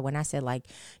 That's why when I said, like,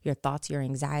 your thoughts, your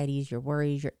anxieties, your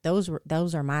worries, those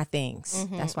are my things.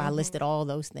 That's why I listed all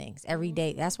those things every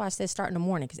day. That's why I said start in the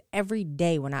morning, because every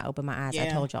day when I open my eyes, I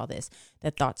told y'all this, the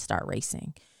thoughts start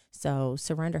racing. So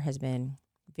surrender has been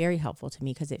very helpful to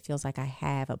me, because it feels like I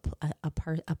have a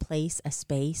place, a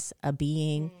space, a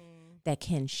being that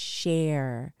can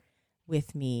share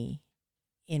with me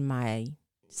in my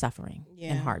suffering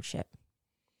and hardship.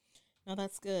 No,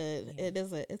 that's good. Yeah.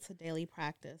 It's a daily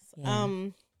practice. Yeah.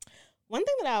 One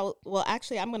thing that I'm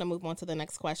going to move on to the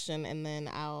next question, and then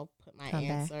I'll put my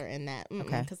answer in that.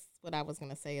 Okay. Because what I was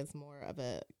going to say is more of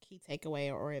a key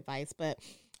takeaway or advice. But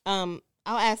I'll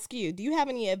ask you, do you have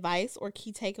any advice or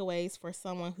key takeaways for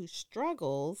someone who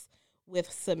struggles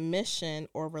with submission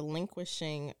or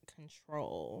relinquishing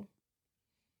control?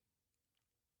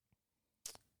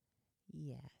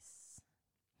 Yes.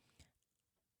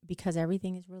 Because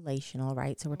everything is relational,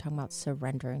 right? So we're talking about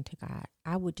surrendering to God.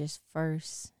 I would just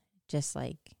first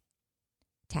like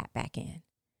tap back in.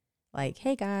 Like,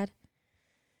 hey, God,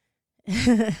 I'm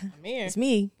here. it's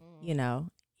me. You know,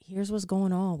 here's what's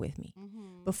going on with me.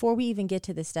 Before we even get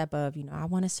to the step of, you know, I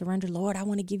want to surrender, Lord, I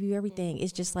want to give you everything.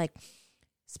 It's just like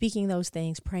speaking those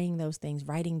things, praying those things,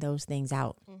 writing those things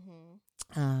out,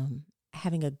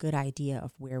 having a good idea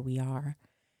of where we are,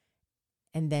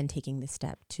 and then taking the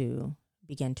step to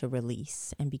begin to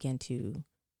release and begin to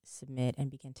submit and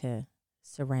begin to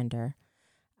surrender.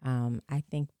 I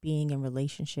think being in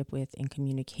relationship with and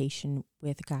communication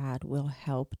with God will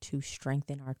help to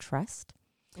strengthen our trust.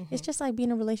 It's just like being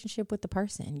in a relationship with the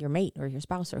person, your mate or your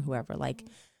spouse or whoever. Like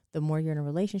the more you're in a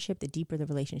relationship, the deeper the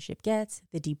relationship gets,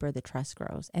 the deeper the trust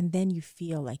grows. And then you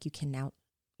feel like you can now,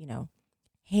 you know,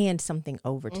 hand something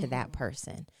over to that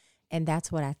person. And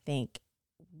that's what I think.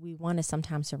 We want to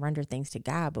sometimes surrender things to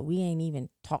God, but we ain't even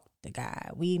talked to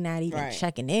God. We not even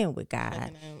checking in with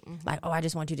God. Like, oh, I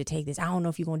just want you to take this. I don't know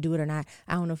if you're going to do it or not.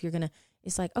 I don't know if you're going to.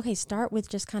 It's like, okay, start with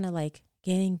just kind of like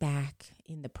getting back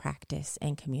in the practice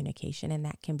and communication. And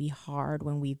that can be hard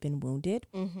when we've been wounded.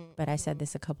 But I said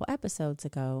this a couple episodes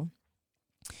ago,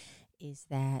 is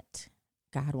that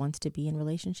God wants to be in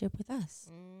relationship with us.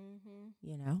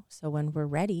 You know, so when we're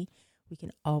ready, we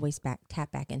can always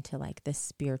tap back into like the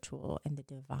spiritual and the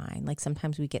divine. Like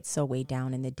sometimes we get so weighed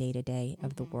down in the day-to-day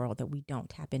of the world that we don't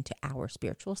tap into our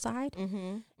spiritual side.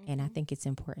 And I think it's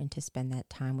important to spend that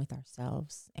time with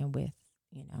ourselves and with,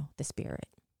 you know, the spirit.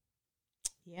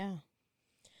 Yeah.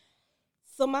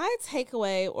 So my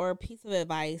takeaway or piece of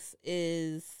advice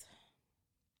is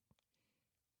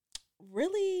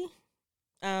really,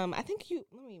 I think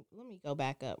let me go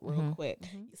back up real quick.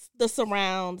 The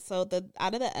surround. So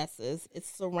out of the S's,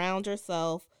 it's surround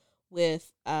yourself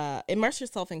with, immerse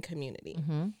yourself in community.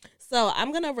 So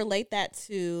I'm going to relate that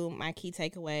to my key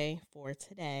takeaway for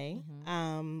today,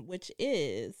 which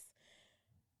is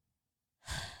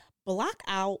block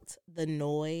out the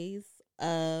noise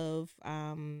of,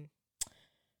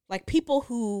 like people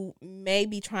who may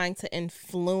be trying to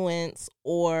influence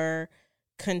or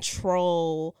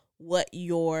control what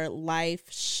your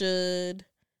life should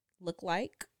look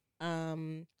like.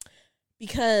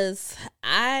 Because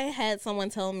I had someone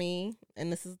tell me, and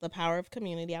this is the power of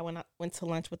community. I went to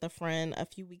lunch with a friend a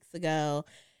few weeks ago,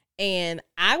 and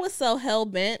I was so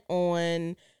hell-bent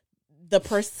on the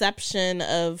perception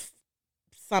of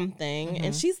something.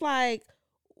 And she's like,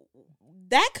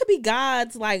 that could be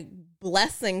God's like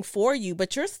blessing for you,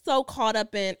 but you're so caught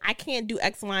up in, I can't do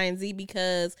X, Y, and Z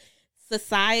because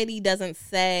society doesn't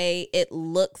say it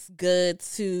looks good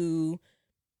to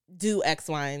do X,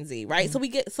 Y, and Z, right? So we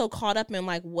get so caught up in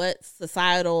like what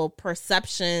societal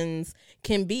perceptions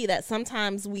can be that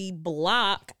sometimes we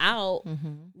block out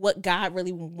what God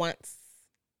really wants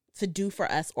to do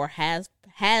for us or has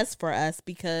for us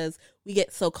because we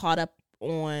get so caught up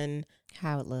on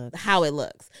how it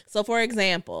looks. So for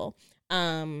example,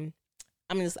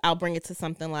 I'll bring it to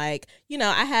something like, you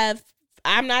know,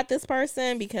 I'm not this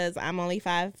person because I'm only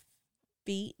 5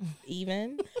 feet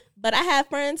even, but I have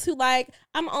friends who like,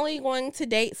 I'm only going to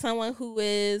date someone who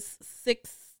is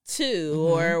 6'2"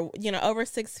 or, you know, over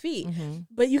 6 feet,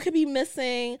 but you could be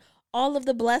missing all of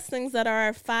the blessings that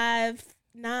are 5'9",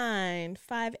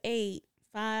 5'8",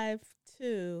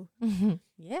 5'2".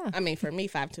 Yeah. I mean, for me,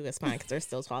 5'2" is fine because they're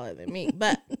still taller than me,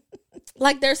 but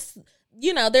like there's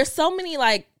so many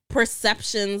like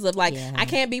perceptions of like, I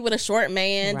can't be with a short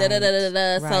man,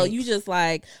 so you just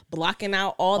like blocking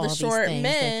out all the short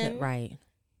men,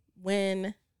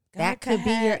 when that could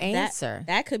be your answer.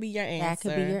 That could be your answer. That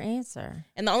could be your answer.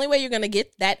 And the only way you're going to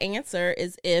get that answer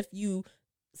is if you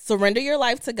surrender your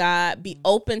life to God, be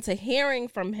open to hearing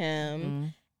from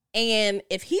him, and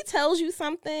if he tells you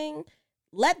something,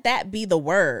 let that be the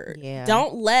word. Yeah.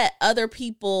 Don't let other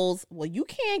people's, well, you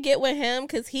can't get with him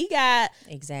because he got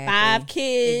 5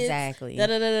 kids. Exactly. I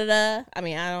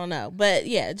mean, I don't know. But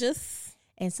yeah, just.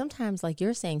 And sometimes, like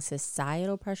you're saying,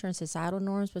 societal pressure and societal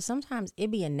norms, but sometimes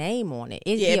it be a name on it.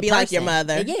 It'd be like your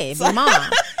mother. Yeah, it'd be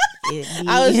mom.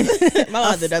 My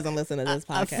mother doesn't listen to this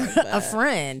podcast. A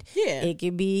friend. Yeah. It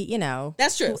could be, you know.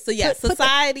 That's true. So yeah,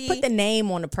 society. Put the name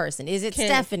on the person. Is it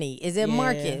Stephanie? Is it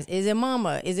Marcus? Is it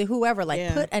Mama? Is it whoever?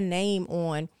 Like put a name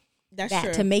on that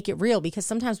true. To make it real, because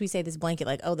sometimes we say this blanket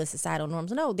like, oh, the societal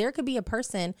norms. No, there could be a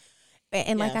person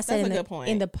And like I said that's a good point.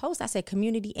 in the post, I said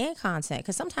community and content,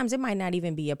 because sometimes it might not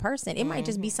even be a person. It might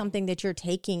just be something that you're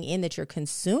taking in, that you're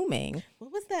consuming.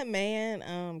 What was that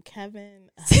man, Kevin?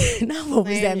 No, what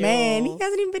was that man? He Samuels.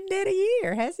 hasn't even been dead a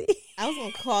year, has he? I was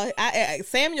gonna call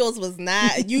Samuels was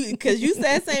not you, because you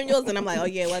said Samuels, and I'm like, oh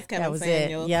yeah, it was Kevin That was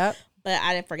Samuels. it. Yep. But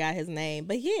I didn't forgot his name.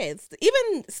 But yeah, it's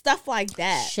even stuff like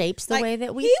that Shapes the Like, way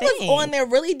that we he think. was on there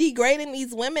really degrading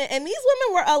these women, and these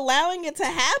women were allowing it to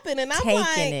happen. And I'm Taking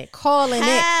like, it, calling it,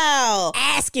 how?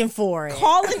 asking for it.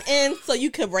 Calling in so you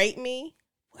could rape me?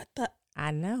 What the? I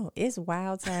know. It's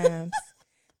wild times.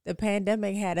 The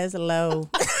pandemic had us low.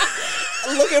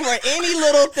 Looking for any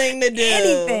little thing to do.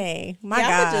 Anything. My I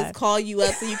God. would just call you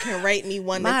up so you can rate me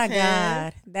 1 My to 10.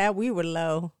 God. That we were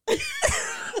low.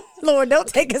 Lord, don't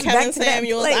take us Kevin back to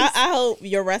Samuels, that place. I hope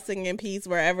you're resting in peace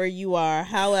wherever you are.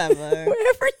 However,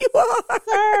 Wherever you are.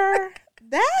 sir,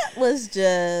 that was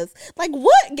just like,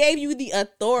 what gave you the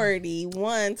authority,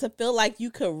 one, to feel like you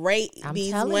could rate I'm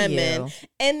these telling women, you.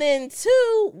 and then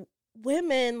two,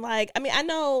 women, like, I mean, I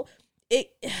know it,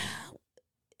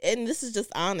 and this is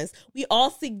just honest, we all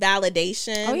seek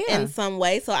validation Oh, yeah. in some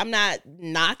way, so I'm not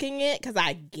knocking it because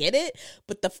I get it,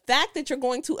 but the fact that you're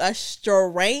going to a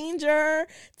stranger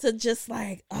to just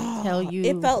like, oh, Tell you.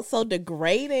 it felt so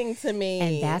degrading to me.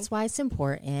 And that's why it's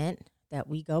important that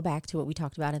we go back to what we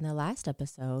talked about in the last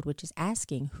episode, which is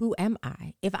asking, who am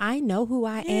I? If I know who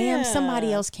I am, somebody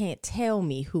Yeah. else can't tell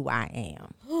me who I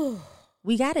am.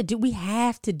 We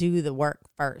have to do the work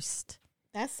first.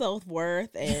 That's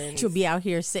self-worth and You'll be out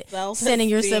here self-esteem. sending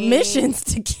your submissions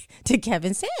to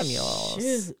Kevin Samuels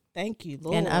Shoot, thank you,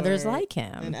 Lord. and others like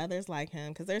him. And others like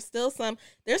him. Because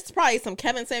there's probably some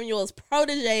Kevin Samuels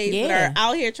proteges Yeah. that are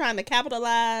out here trying to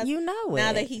capitalize. You know it.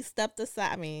 Now that he stepped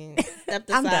aside. Stepped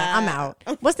aside. I'm done. I'm out.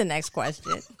 What's the next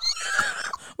question?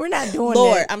 We're not doing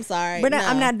Lord, that. I'm sorry. We're not.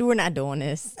 No. We're not doing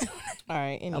this. All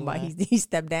right. Oh, Anyway. but he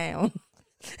stepped down.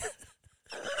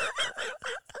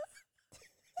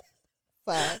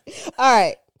 Fine. All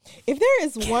right. If there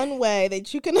is one way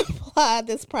that you can apply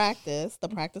this practice, the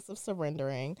practice of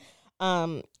surrendering,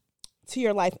 to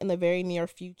your life in the very near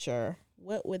future,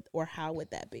 what would or how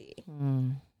would that be?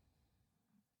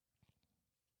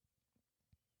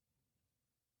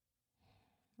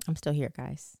 I'm still here,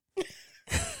 guys.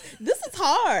 This is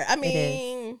hard. I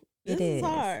mean, It this is is.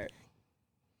 hard.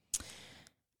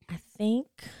 I think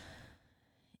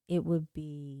it would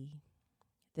be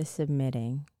the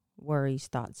submitting worries,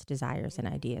 thoughts, desires, and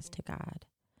ideas to God.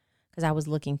 Because I was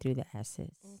looking through the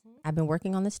S's. I've been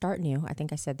working on the Start New. I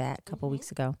think I said that a couple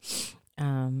weeks ago.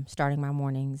 Starting my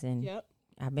mornings, and Yep.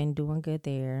 I've been doing good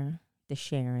there. The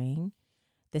sharing,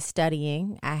 the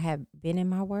studying. I have been in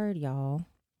my word, y'all.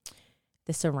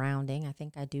 The surrounding, I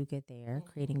think I do good there,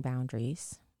 creating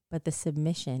boundaries. But the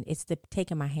submission, it's the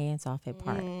taking my hands off it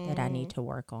part that I need to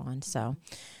work on. So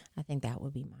I think that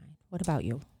would be mine. What about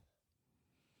you?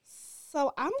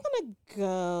 So I'm gonna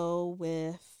go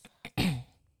with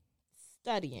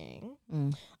studying,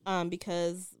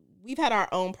 because we've had our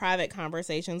own private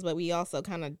conversations, but we also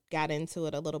kind of got into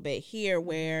it a little bit here,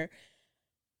 where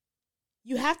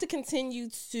you have to continue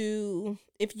to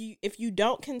if you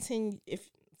don't continue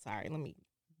let me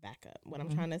back up. What I'm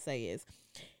trying to say is,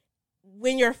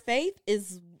 when your faith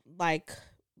is like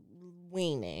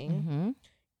weaning,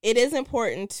 it is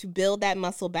important to build that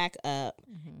muscle back up,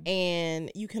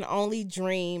 and you can only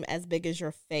dream as big as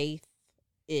your faith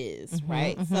is,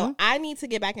 right? So I need to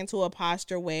get back into a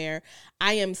posture where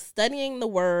I am studying the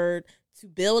word to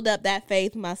build up that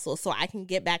faith muscle so I can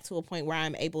get back to a point where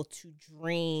I'm able to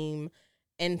dream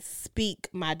and speak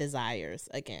my desires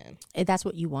again. If that's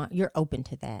what you want, you're open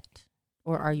to that.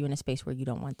 Or are you in a space where you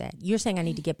don't want that? You're saying I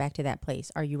need to get back to that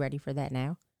place. Are you ready for that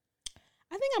now?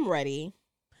 I think I'm ready.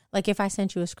 Like if I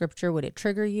sent you a scripture, would it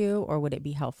trigger you or would it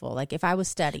be helpful? Like if I was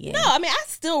studying. No, I mean, I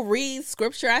still read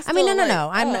scripture. I mean, no.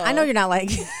 Like, I know you're not like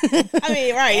I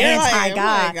mean, right. You're like, anti-God.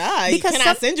 oh my God. Because Can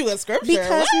I send you a scripture?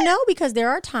 Because there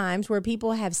are times where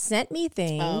people have sent me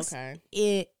things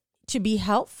to be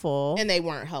helpful. And they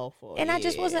weren't helpful. And I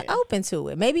just wasn't open to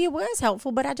it. Maybe it was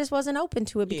helpful, but I just wasn't open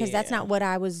to it because that's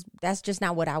just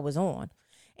not what I was on.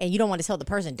 And you don't want to tell the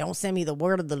person, don't send me the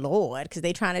word of the Lord because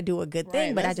they're trying to do a good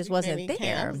thing, but I just wasn't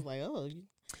there. I was like, oh,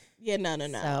 yeah, no.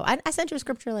 So I sent you a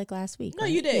scripture like last week. No,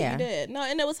 right? you did. Yeah. You did. No,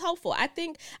 and it was helpful. I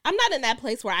think I'm not in that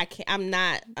place where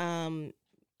I'm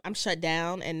shut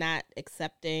down and not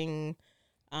accepting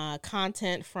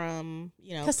content from,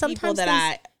 people sometimes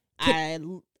that I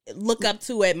look up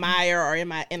to, admire, or in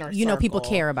my inner circle. People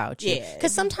care about you. Yeah.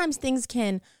 Because sometimes things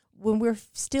can, when we're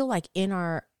still like in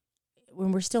our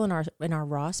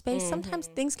raw space, sometimes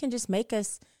things can just make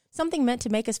us something meant to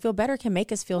make us feel better can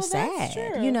make us feel that's sad,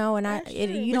 true. you know, and That's true.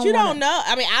 you But don't you wanna- don't know.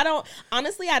 I mean,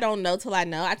 I don't know till I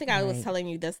know. I think I was Right. telling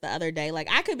you this the other day. Like,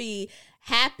 I could be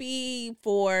happy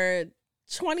for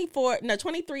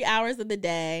 23 hours of the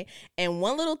day, and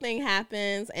one little thing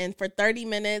happens, and for 30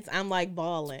 minutes, I'm like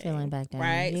bawling. Feeling back down.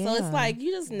 Right? So it's Yeah. like,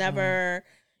 you just never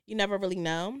really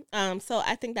know. So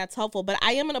I think that's helpful. But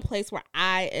I am in a place where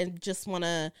I just want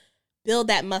to build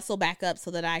that muscle back up so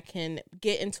that I can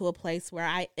get into a place where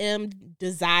I am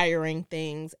desiring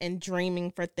things and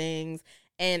dreaming for things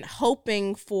and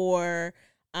hoping for,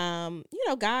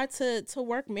 God to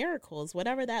work miracles,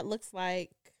 whatever that looks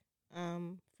like,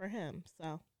 for him.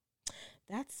 So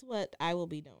that's what I will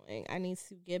be doing. I need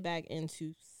to get back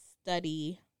into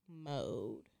study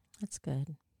mode. That's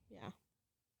good. Yeah.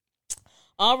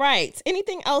 All right.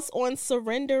 Anything else on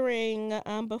surrendering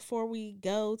before we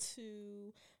go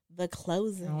to the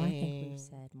closing? Oh, I think we've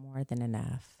said more than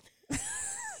enough. This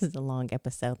is a long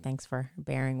episode. Thanks for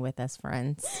bearing with us,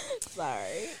 friends.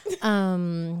 Sorry.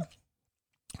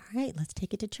 All right, let's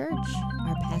take it to church.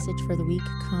 Our passage for the week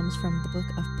comes from the book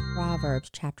of Proverbs,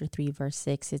 chapter 3, verse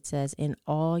 6. It says, "In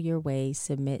all your ways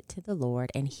submit to the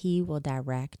Lord, and he will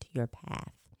direct your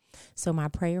path." So my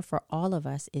prayer for all of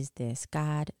us is this: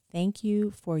 God, thank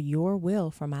you for your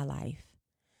will for my life.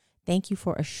 Thank you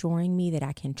for assuring me that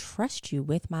I can trust you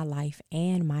with my life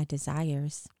and my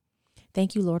desires.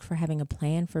 Thank you, Lord, for having a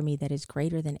plan for me that is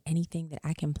greater than anything that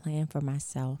I can plan for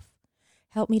myself.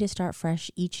 Help me to start fresh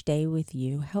each day with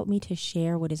you. Help me to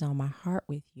share what is on my heart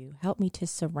with you. Help me to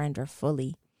surrender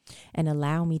fully and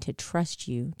allow me to trust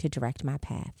you to direct my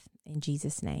path. In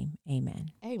Jesus' name,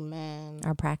 amen. Amen.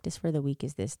 Our practice for the week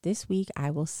is this. This week,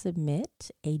 I will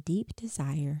submit a deep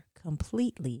desire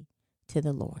completely to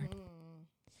the Lord.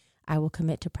 I will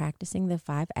commit to practicing the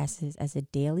 5 S's as a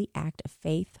daily act of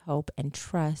faith, hope, and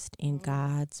trust in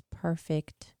God's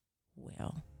perfect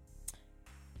will.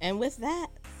 And with that,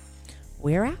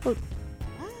 We're out. bye.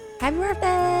 Happy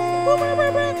birthday!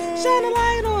 Shine a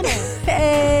light on us.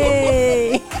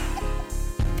 Hey!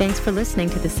 Thanks for listening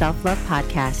to the Self-Love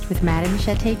Podcast with Madden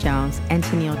Neshete Jones and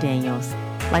Tennille Daniels.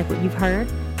 Like what you've heard?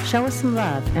 Show us some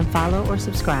love and follow or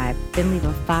subscribe, then leave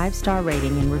a 5-star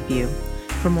rating and review.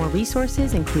 For more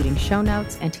resources, including show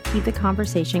notes, and to keep the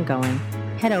conversation going,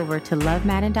 head over to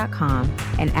lovemadden.com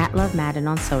and @lovemadden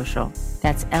on social.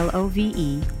 That's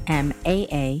LOVEMAADEN.